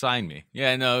catchphrase. Sign me.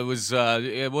 Yeah, no, it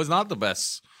was not the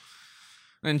best.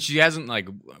 And she hasn't I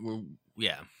don't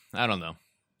know.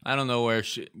 I don't know where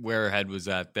her head was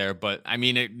at there, but I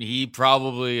mean, he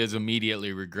probably is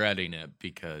immediately regretting it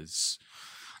because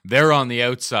they're on the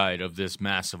outside of this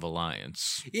massive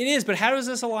alliance. It is, but how is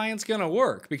this alliance going to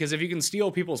work? Because if you can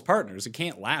steal people's partners, it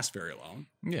can't last very long.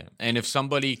 Yeah, and if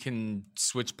somebody can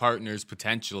switch partners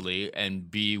potentially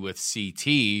and be with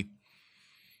CT,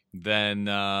 then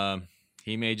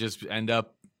he may just end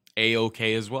up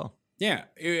A-okay as well. Yeah,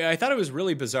 I thought it was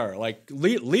really bizarre. Like,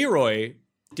 Leroy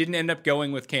didn't end up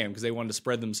going with Cam because they wanted to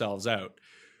spread themselves out,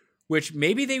 which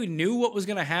maybe they knew what was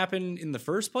going to happen in the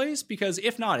first place, because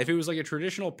if not, if it was like a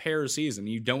traditional pair season,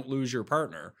 you don't lose your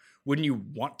partner, wouldn't you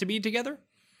want to be together?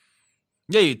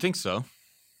 Yeah, you'd think so.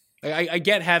 I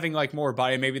get having like more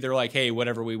body. Maybe they're like, hey,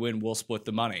 whatever we win, we'll split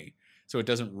the money, so it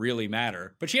doesn't really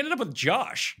matter. But she ended up with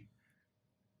Josh.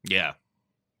 Yeah.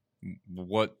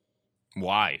 What?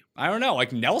 Why? I don't know.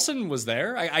 Like Nelson was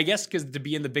there, I guess, because to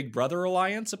be in the Big Brother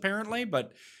alliance, apparently.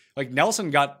 But like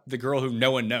Nelson got the girl who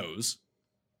no one knows.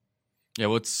 Yeah,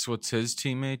 what's his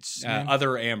teammates' name?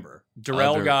 Other Amber.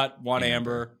 Darrell got one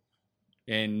Amber,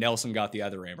 and Nelson got the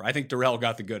other Amber. I think Darrell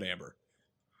got the good Amber.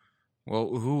 Well,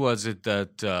 who was it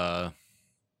that...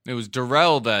 it was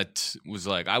Darrell that was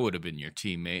like, I would have been your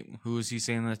teammate. Who was he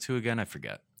saying that to again? I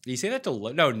forget. Did he say that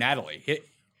to... No, Natalie.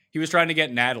 He was trying to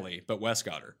get Natalie, but Wes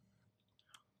got her.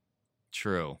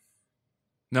 True.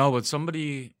 No, but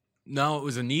somebody... No, it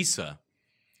was Aneesa.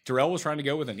 Darrell was trying to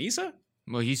go with Aneesa?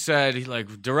 Well, he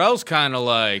said, Darrell's kind of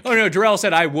like... Oh, no, Darrell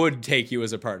said, I would take you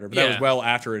as a partner, but that was well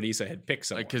after Aneesa had picked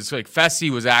someone. Because Fessy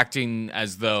was acting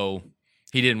as though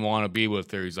he didn't want to be with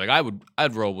her. He's like,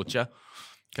 I'd roll with you,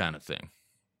 kind of thing.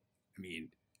 I mean,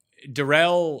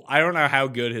 Darrell, I don't know how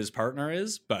good his partner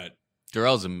is, but...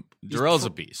 Darrell's a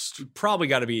beast. Probably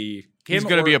got to be... He's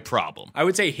going to be a problem. I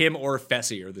would say him or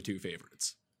Fessy are the two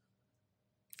favorites.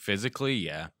 Physically,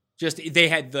 yeah. Just, they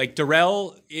had, like,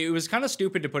 Darrell, it was kind of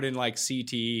stupid to put in, like,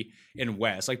 CT and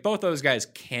Wes. Like, both those guys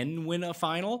can win a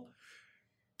final,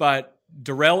 but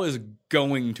Darrell is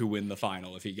going to win the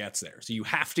final if he gets there. So you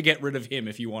have to get rid of him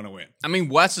if you want to win. I mean,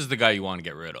 Wes is the guy you want to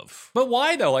get rid of. But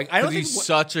why, though? Like, I don't think... He's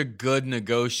such a good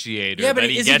negotiator. Yeah, but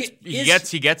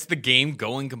he gets the game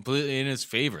going completely in his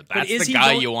favor. That's the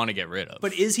guy you want to get rid of.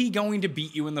 But is he going to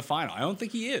beat you in the final? I don't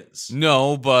think he is.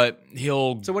 No, but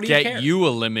he'll get you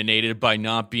eliminated by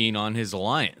not being on his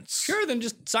alliance. Sure, then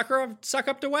just suck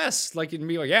up to Wes. Like, and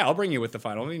be like, yeah, I'll bring you with the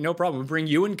final. I mean, no problem. We'll bring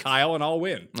you and Kyle and I'll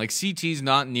win. Like, CT's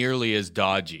not nearly as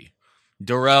dodgy.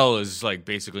 Darrell is like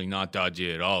basically not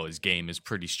dodgy at all. His game is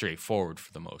pretty straightforward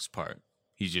for the most part.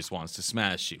 He just wants to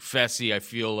smash you. Fessy, I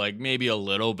feel like maybe a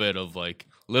little bit of like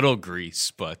little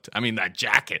grease, but I mean that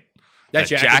jacket. That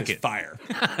jacket is fire.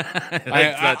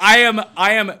 I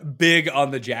am big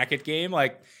on the jacket game.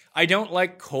 Like, I don't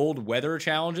like cold weather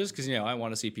challenges because, I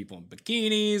want to see people in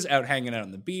bikinis, out hanging out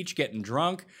on the beach, getting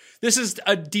drunk. This is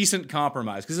a decent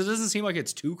compromise because it doesn't seem like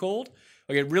it's too cold.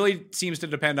 Like, it really seems to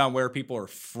depend on where people are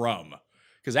from.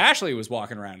 Because Ashley was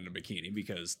walking around in a bikini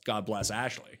because God bless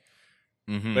Ashley.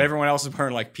 Mm-hmm. But everyone else is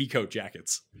wearing like peacoat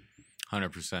jackets.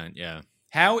 100%, yeah.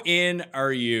 How in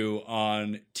are you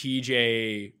on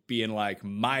TJ being like,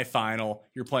 my final,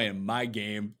 you're playing my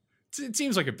game? It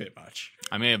seems like a bit much.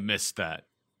 I may have missed that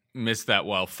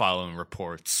while following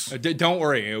reports. Don't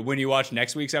worry. When you watch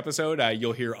next week's episode,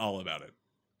 you'll hear all about it.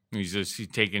 He's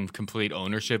taking complete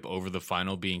ownership over the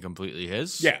final being completely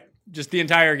his? Yeah. Just the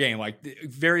entire game. Like,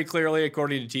 very clearly,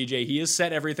 according to TJ, he has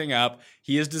set everything up.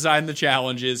 He has designed the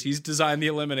challenges. He's designed the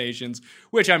eliminations,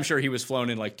 which I'm sure he was flown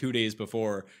in like 2 days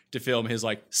before to film his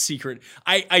like secret.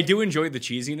 I do enjoy the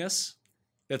cheesiness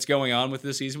that's going on with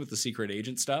this season with the secret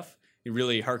agent stuff. It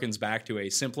really harkens back to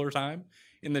a simpler time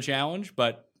in the challenge,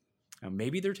 but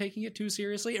maybe they're taking it too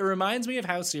seriously. It reminds me of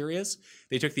how serious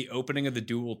they took the opening of the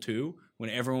Duel 2 when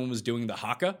everyone was doing the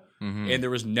haka, and there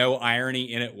was no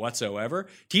irony in it whatsoever.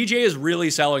 TJ is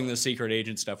really selling the secret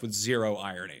agent stuff with zero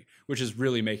irony, which is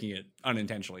really making it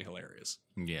unintentionally hilarious.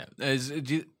 Yeah.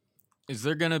 Is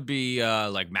there going to be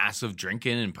like massive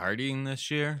drinking and partying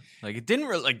this year? Like, it didn't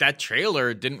really, like that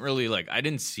trailer didn't really like, I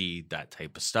didn't see that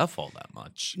type of stuff all that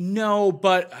much. No,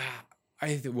 but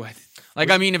I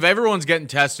mean, if everyone's getting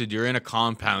tested, you're in a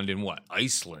compound in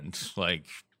Iceland. Like,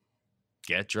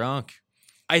 get drunk.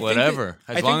 Whatever.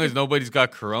 As long as nobody's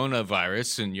got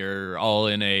coronavirus and you're all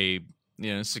in a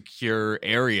secure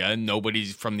area and nobody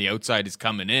from the outside is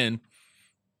coming in,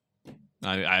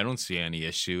 I don't see any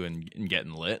issue in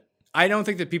getting lit. I don't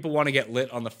think that people want to get lit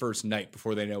on the first night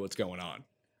before they know what's going on.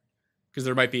 Because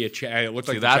there might be it looks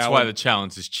like that's why the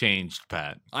challenge has changed,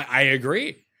 Pat. I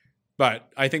agree. But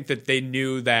I think that they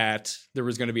knew that there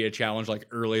was going to be a challenge like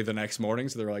early the next morning.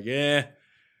 So they were like, yeah.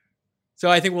 So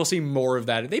I think we'll see more of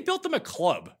that. They built them a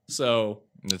club. So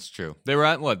that's true. They were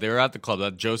at what? They were at the club.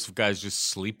 That Joseph guy's just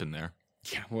sleeping there.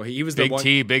 Yeah. Well, he was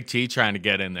Big T trying to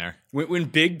get in there. When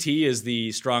Big T is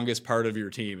the strongest part of your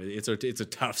team, it's a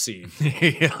tough scene.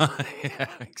 yeah,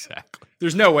 exactly.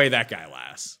 There's no way that guy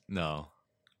lasts. No.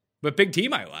 But Big T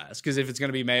might last because if it's going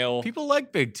to be male. People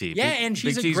like Big T. Yeah, and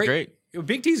she's Big T's great.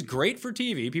 Big T's great for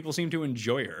TV. People seem to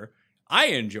enjoy her. I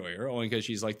enjoy her only because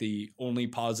she's like the only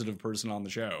positive person on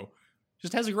the show.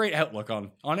 Just has a great outlook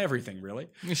on everything, really.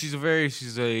 She's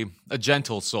a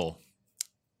gentle soul.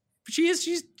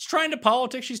 She's trying to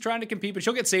politic. She's trying to compete, but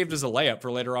she'll get saved as a layup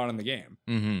for later on in the game.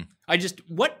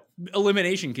 Mm-hmm. What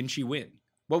elimination can she win?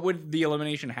 What would the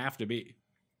elimination have to be?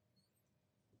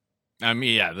 I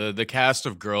mean, yeah, the cast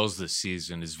of girls this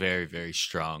season is very, very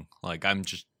strong. Like,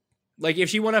 like if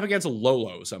she went up against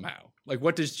Lolo somehow, like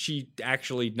what does she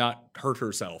actually not hurt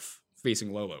herself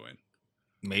facing Lolo in?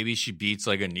 Maybe she beats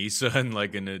like Anissa in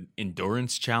like an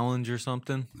endurance challenge or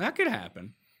something. That could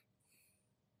happen.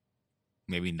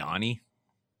 Maybe Nani.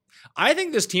 I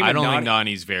think this team. I don't think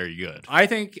Nani's very good. I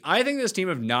think this team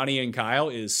of Nani and Kyle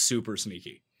is super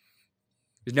sneaky.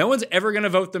 No one's ever going to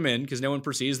vote them in because no one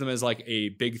perceives them as like a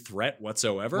big threat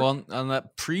whatsoever. Well, on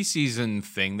that preseason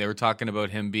thing, they were talking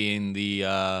about him being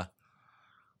the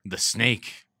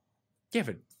snake. Yeah,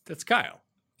 but that's Kyle.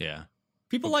 Yeah,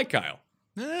 people like Kyle.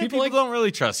 People don't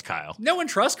really trust Kyle. No one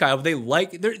trusts Kyle, but they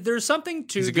like. There's something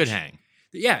to. He's a good hang.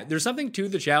 Yeah, there's something to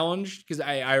the challenge because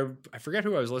I forget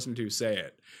who I was listening to say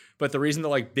it, but the reason that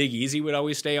like Big Easy would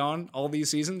always stay on all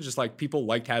these seasons, just like people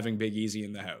liked having Big Easy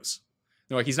in the house.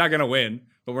 They're like, he's not going to win,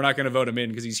 but we're not going to vote him in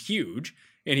because he's huge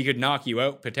and he could knock you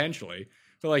out potentially.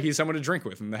 But like he's someone to drink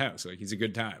with in the house. Like he's a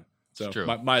good time, so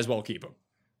might as well keep him.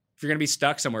 If you're going to be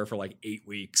stuck somewhere for like 8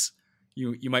 weeks,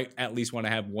 you might at least want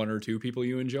to have 1 or 2 people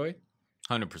you enjoy.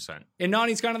 100%. And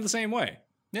Nani's kind of the same way.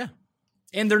 Yeah,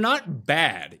 and they're not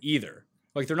bad either.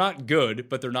 Like, they're not good,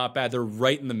 but they're not bad. They're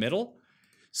right in the middle.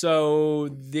 So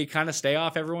they kind of stay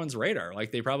off everyone's radar.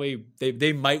 Like,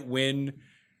 they might win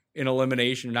an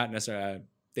elimination, not necessarily.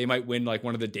 They might win, like,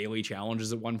 one of the daily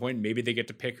challenges at one point. Maybe they get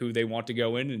to pick who they want to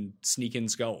go in and sneak in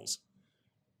skulls.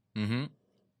 Mm-hmm.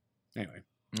 Anyway.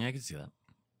 Yeah, I can see that.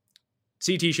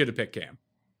 CT should have picked Cam.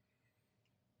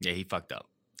 Yeah, he fucked up.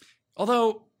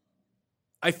 Although,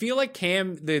 I feel like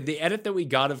Cam, the edit that we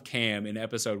got of Cam in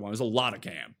episode 1 was a lot of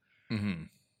Cam. Mm-hmm.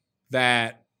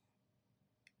 That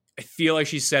I feel like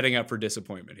she's setting up for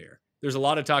disappointment here. There's a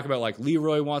lot of talk about like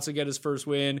Leroy wants to get his first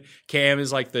win. Cam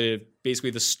is like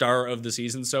basically the star of the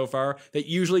season so far. That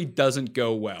usually doesn't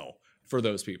go well for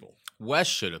those people. Wes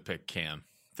should have picked Cam.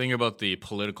 Think about the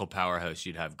political powerhouse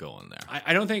you'd have going there.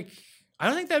 I don't think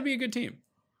that'd be a good team.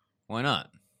 Why not?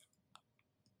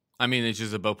 I mean, it's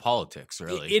just about politics,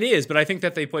 really. It is, but I think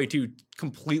that they play two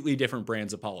completely different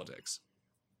brands of politics.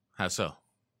 How so?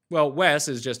 Well, Wes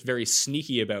is just very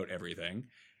sneaky about everything,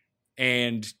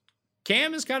 and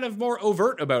Cam is kind of more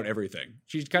overt about everything.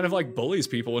 She kind of like bullies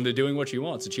people into doing what she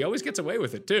wants, and she always gets away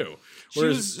with it too.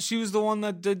 She was the one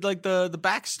that did like the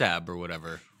backstab or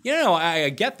whatever. You know, I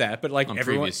get that, but like on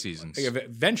everyone, previous seasons,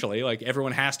 eventually, like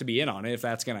everyone has to be in on it if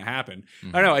that's going to happen.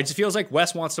 I don't know. It just feels like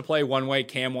Wes wants to play one way,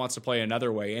 Cam wants to play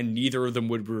another way, and neither of them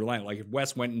would relent. Like if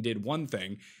Wes went and did one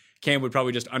thing, Cam would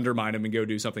probably just undermine him and go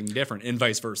do something different, and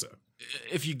vice versa.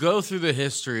 If you go through the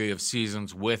history of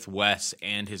seasons with Wes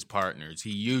and his partners,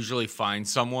 he usually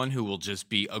finds someone who will just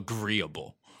be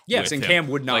agreeable. Yes, and him. Cam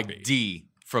would not like be. D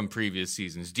from previous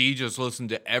seasons. D just listened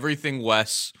to everything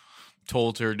Wes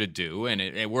told her to do, and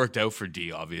it worked out for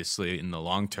D, obviously, in the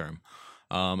long term.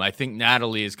 I think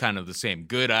Natalie is kind of the same.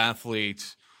 Good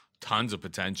athlete, tons of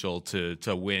potential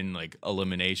to win like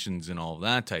eliminations and all of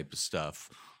that type of stuff.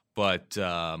 But,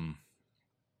 very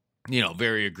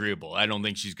agreeable. I don't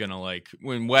think she's going to like,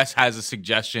 when Wes has a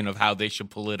suggestion of how they should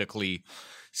politically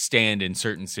stand in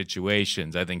certain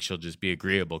situations, I think she'll just be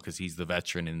agreeable because he's the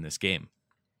veteran in this game.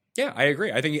 Yeah, I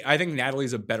agree. I think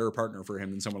Natalie's a better partner for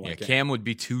him than someone like Cam would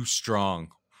be too strong.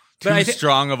 But Too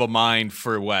strong of a mind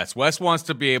for Wes. Wes wants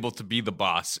to be able to be the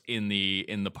boss in the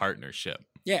partnership.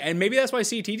 Yeah, and maybe that's why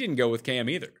CT didn't go with Cam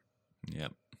either.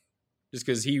 Yep. Just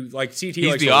because He's likes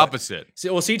the opposite.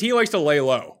 Well, CT likes to lay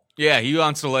low. Yeah, he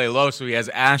wants to lay low, so he has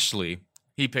Ashley.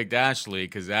 He picked Ashley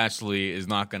because Ashley is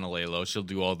not going to lay low. She'll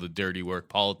do all the dirty work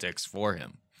politics for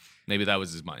him. Maybe that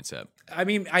was his mindset. I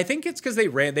mean, I think it's because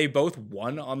they both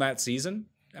won on that season.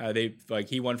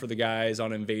 He won for the guys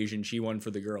on Invasion, she won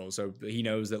for the girls. So he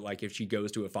knows that like if she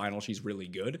goes to a final, she's really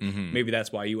good. Mm-hmm. Maybe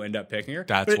that's why you end up picking her.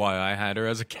 That's why I had her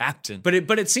as a captain. But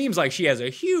it seems like she has a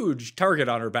huge target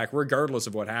on her back, regardless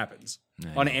of what happens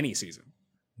on any season.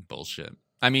 Bullshit.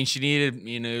 I mean, she needed,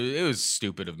 it was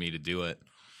stupid of me to do it.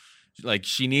 Like,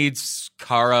 she needs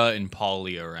Kara and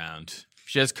Paulie around. If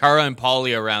she has Kara and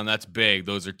Paulie around, that's big.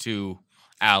 Those are two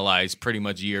allies pretty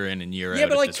much year in and year out. Yeah,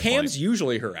 but like Cam's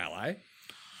usually her ally.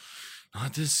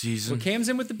 Not this season. Well, Cam's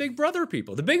in with the Big Brother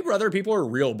people. The Big Brother people are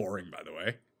real boring, by the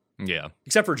way. Yeah.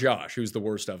 Except for Josh, who's the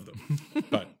worst of them.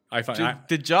 But I find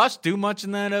did Josh do much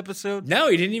in that episode? No,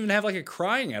 he didn't even have like a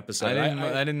crying episode.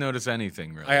 I didn't notice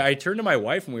anything really. I turned to my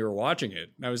wife when we were watching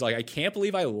it, and I was like, I can't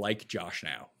believe I like Josh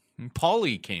now.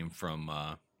 Paulie came from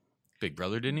Big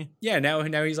Brother, didn't he? Yeah, now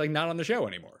he's like not on the show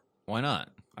anymore. Why not?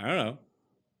 I don't know.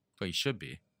 But he should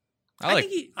be. I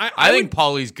think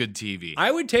Paulie's good TV.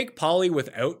 I would take Paulie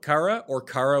without Kara or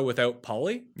Kara without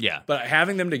Paulie. Yeah. But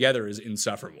having them together is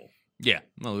insufferable. Yeah.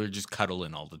 No, they're just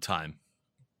cuddling all the time.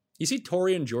 You see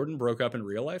Tori and Jordan broke up in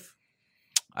real life?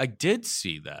 I did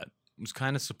see that. I was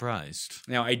kind of surprised.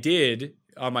 Now, I did,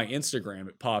 on my Instagram,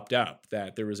 it popped up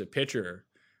that there was a picture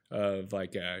of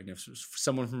like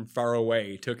someone from far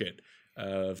away took it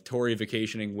of Tori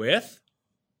vacationing with...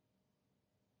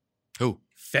 Who?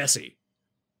 Fessy.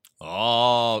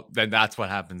 Oh, then that's what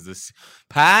happens.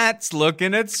 Pat's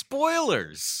looking at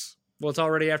spoilers. Well, it's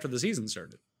already after the season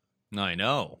started. I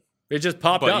know. It just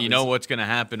popped up. But you know what's going to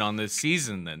happen on this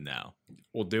season then now?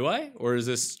 Well, do I? Or is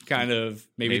this kind of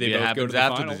maybe they both go to the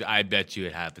final? I bet you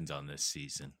it happens on this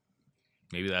season.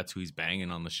 Maybe that's who he's banging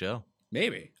on the show.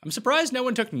 Maybe. I'm surprised no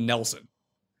one took Nelson.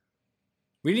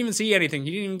 We didn't even see anything.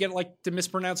 He didn't even get like to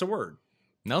mispronounce a word.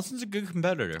 Nelson's a good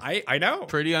competitor. I know.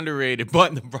 Pretty underrated.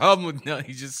 But the problem with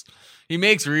he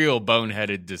makes real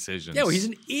boneheaded decisions. Yeah, well, he's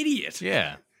an idiot.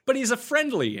 Yeah. But he's a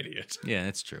friendly idiot. Yeah,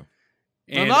 that's true.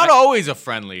 And not always a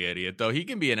friendly idiot, though. He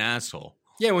can be an asshole.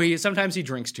 Yeah, well, sometimes he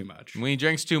drinks too much. When he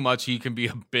drinks too much, he can be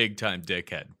a big-time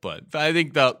dickhead. But I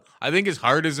think his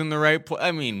heart is in the right place.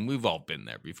 I mean, we've all been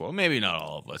there before. Maybe not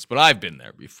all of us, but I've been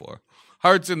there before.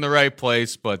 Heart's in the right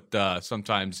place, but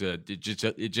sometimes it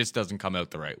just doesn't come out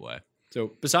the right way.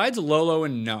 So besides Lolo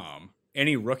and Nam,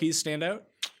 any rookies stand out?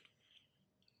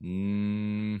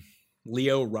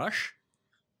 Leo Rush?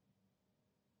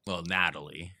 Well,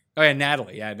 Natalie. Oh, yeah,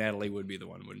 Natalie. Yeah, Natalie would be the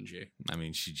one, wouldn't she? I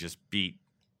mean, she just beat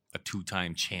a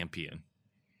 2-time champion.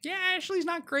 Yeah, Ashley's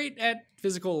not great at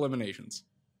physical eliminations.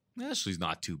 Ashley's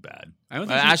not too bad. I don't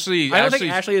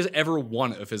think Ashley has ever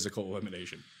won a physical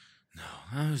elimination.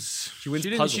 No, she wins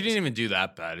she puzzles. She didn't even do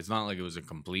that bad. It's not like it was a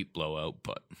complete blowout,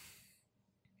 but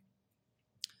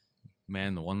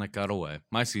Man, the one that got away.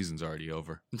 My season's already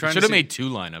over. I'm I trying should to have see- made 2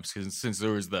 lineups since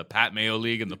there was the Pat Mayo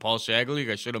League and the Paul Shag League.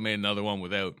 I should have made another one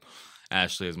without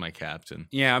Ashley as my captain.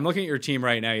 Yeah, I'm looking at your team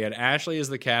right now. You had Ashley as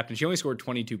the captain. She only scored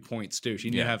 22 points, too. She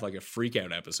didn't Yeah. have like a freak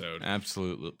out episode.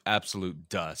 Absolute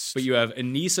dust. But you have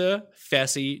Anissa,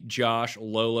 Fessy, Josh,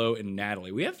 Lolo, and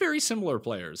Natalie. We have very similar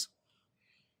players.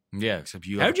 Yeah, except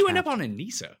you. How'd you end up on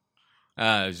Anissa?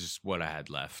 It's just what I had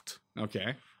left.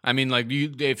 Okay. I mean, like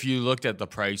if you looked at the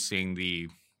pricing, the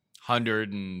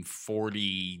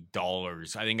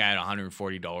 $140. I think I had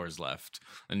 $140 left.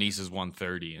 Anissa's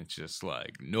 $130. And it's just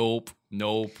like, nope.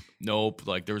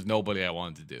 Like there was nobody I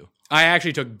wanted to do. I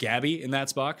actually took Gabby in that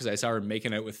spot because I saw her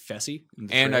making out with Fessy. In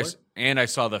the trailer. I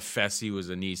saw the Fessy was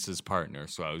Anissa's partner,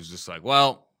 so I was just like,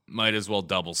 well, might as well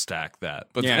double stack that.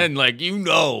 But Yeah. then, like,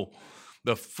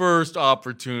 the first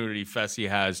opportunity Fessy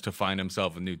has to find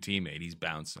himself a new teammate, he's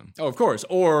bouncing. Oh, of course.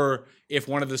 Or if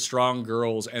one of the strong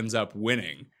girls ends up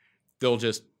winning, they'll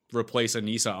just replace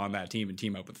Anissa on that team and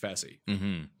team up with Fessy.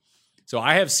 Mm-hmm. So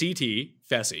I have CT,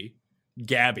 Fessy,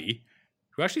 Gabby,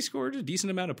 who actually scored a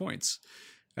decent amount of points.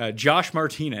 Josh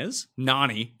Martinez,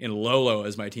 Nani, and Lolo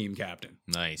as my team captain.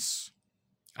 Nice.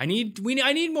 I need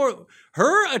more.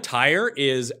 Her attire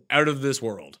is out of this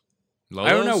world.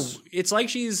 Lolo's? I don't know. It's like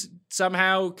she's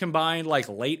somehow combined like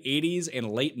late 80s and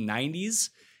late 90s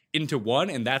into one,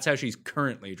 and that's how she's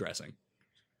currently dressing.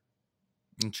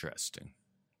 Interesting.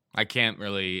 I can't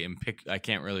really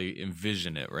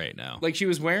envision it right now. Like she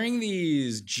was wearing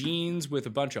these jeans with a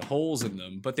bunch of holes in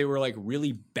them, but they were like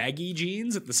really baggy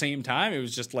jeans at the same time. It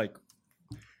was just like,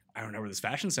 I don't know where this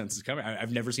fashion sense is coming.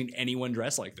 I've never seen anyone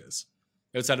dress like this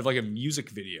outside of like a music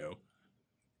video.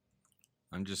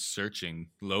 I'm just searching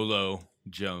Lolo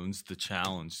Jones, the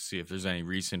challenge, to see if there's any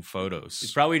recent photos.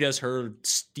 It's probably just her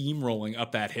steamrolling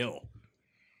up that hill.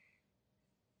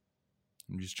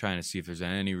 I'm just trying to see if there's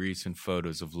any recent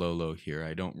photos of Lolo here.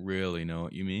 I don't really know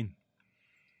what you mean.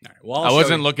 All right, well, I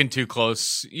wasn't looking too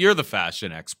close. You're the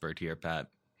fashion expert here, Pat.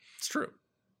 It's true.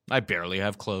 I barely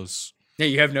have clothes. Yeah,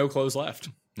 you have no clothes left.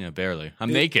 Yeah, barely.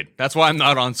 I'm naked. That's why I'm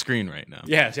not on screen right now.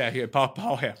 Yeah.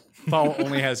 Paul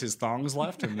only has his thongs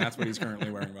left, and that's what he's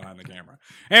currently wearing behind the camera.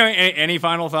 Anyway, any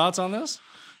final thoughts on this?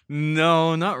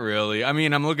 No, not really. I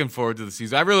mean, I'm looking forward to the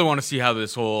season. I really want to see how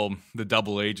the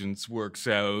double agents works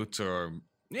out,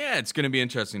 it's going to be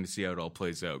interesting to see how it all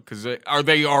plays out. Because are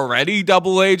they already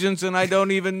double agents and I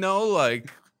don't even know?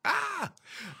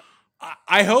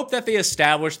 I hope that they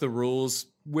establish the rules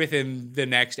within the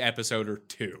next episode or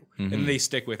two, and they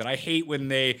stick with it. I hate when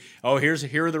here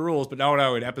are the rules, but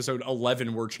no, in episode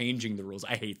 11 we're changing the rules.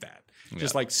 I hate that.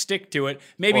 Just like stick to it.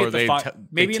 Maybe Or in they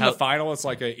the final it's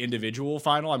like an individual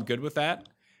final. I'm good with that.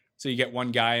 So you get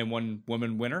one guy and one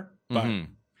woman winner. But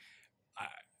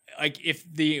like if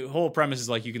the whole premise is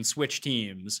like you can switch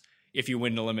teams if you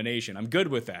win elimination, I'm good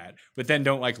with that. But then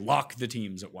don't like lock the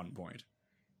teams at one point.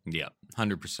 Yeah,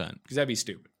 100%. Because that'd be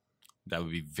stupid. That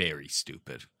would be very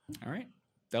stupid. All right.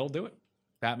 That'll do it.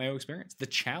 Pat Mayo Experience, The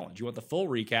Challenge. You want the full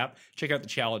recap? Check out the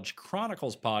Challenge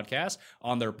Chronicles podcast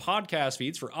on their podcast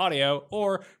feeds for audio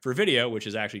or for video, which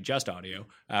is actually just audio.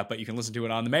 But you can listen to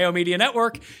it on the Mayo Media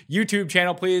Network YouTube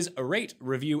channel. Please rate,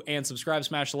 review, and subscribe.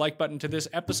 Smash the like button to this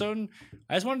episode.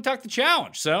 I just wanted to talk the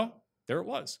challenge. So there it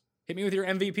was. Hit me with your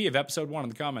MVP of episode 1 in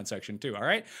the comment section too, all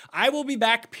right? I will be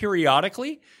back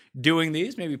periodically doing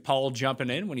these. Maybe Paul jumping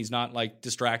in when he's not like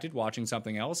distracted watching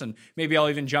something else. And maybe I'll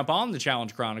even jump on the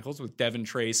Challenge Chronicles with Devin,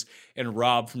 Trace, and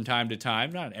Rob from time to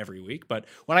time. Not every week, but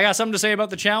when I got something to say about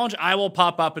the challenge, I will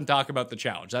pop up and talk about the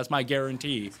challenge. That's my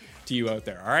guarantee to you out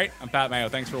there, all right? I'm Pat Mayo.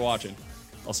 Thanks for watching.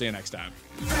 I'll see you next time.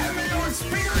 Pat Mayo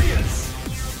Experience!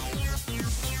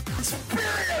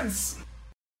 Experience!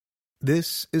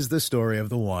 This is the story of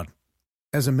the one.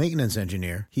 As a maintenance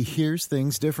engineer, he hears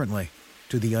things differently.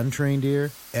 To the untrained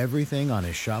ear, everything on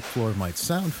his shop floor might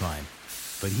sound fine,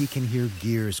 but he can hear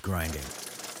gears grinding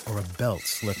or a belt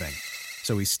slipping.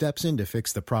 So he steps in to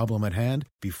fix the problem at hand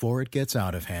before it gets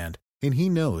out of hand. And he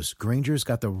knows Grainger's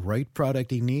got the right product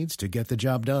he needs to get the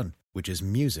job done, which is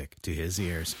music to his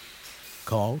ears.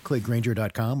 Call, click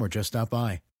Grainger.com, or just stop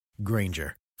by.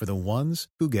 Grainger, for the ones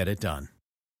who get it done.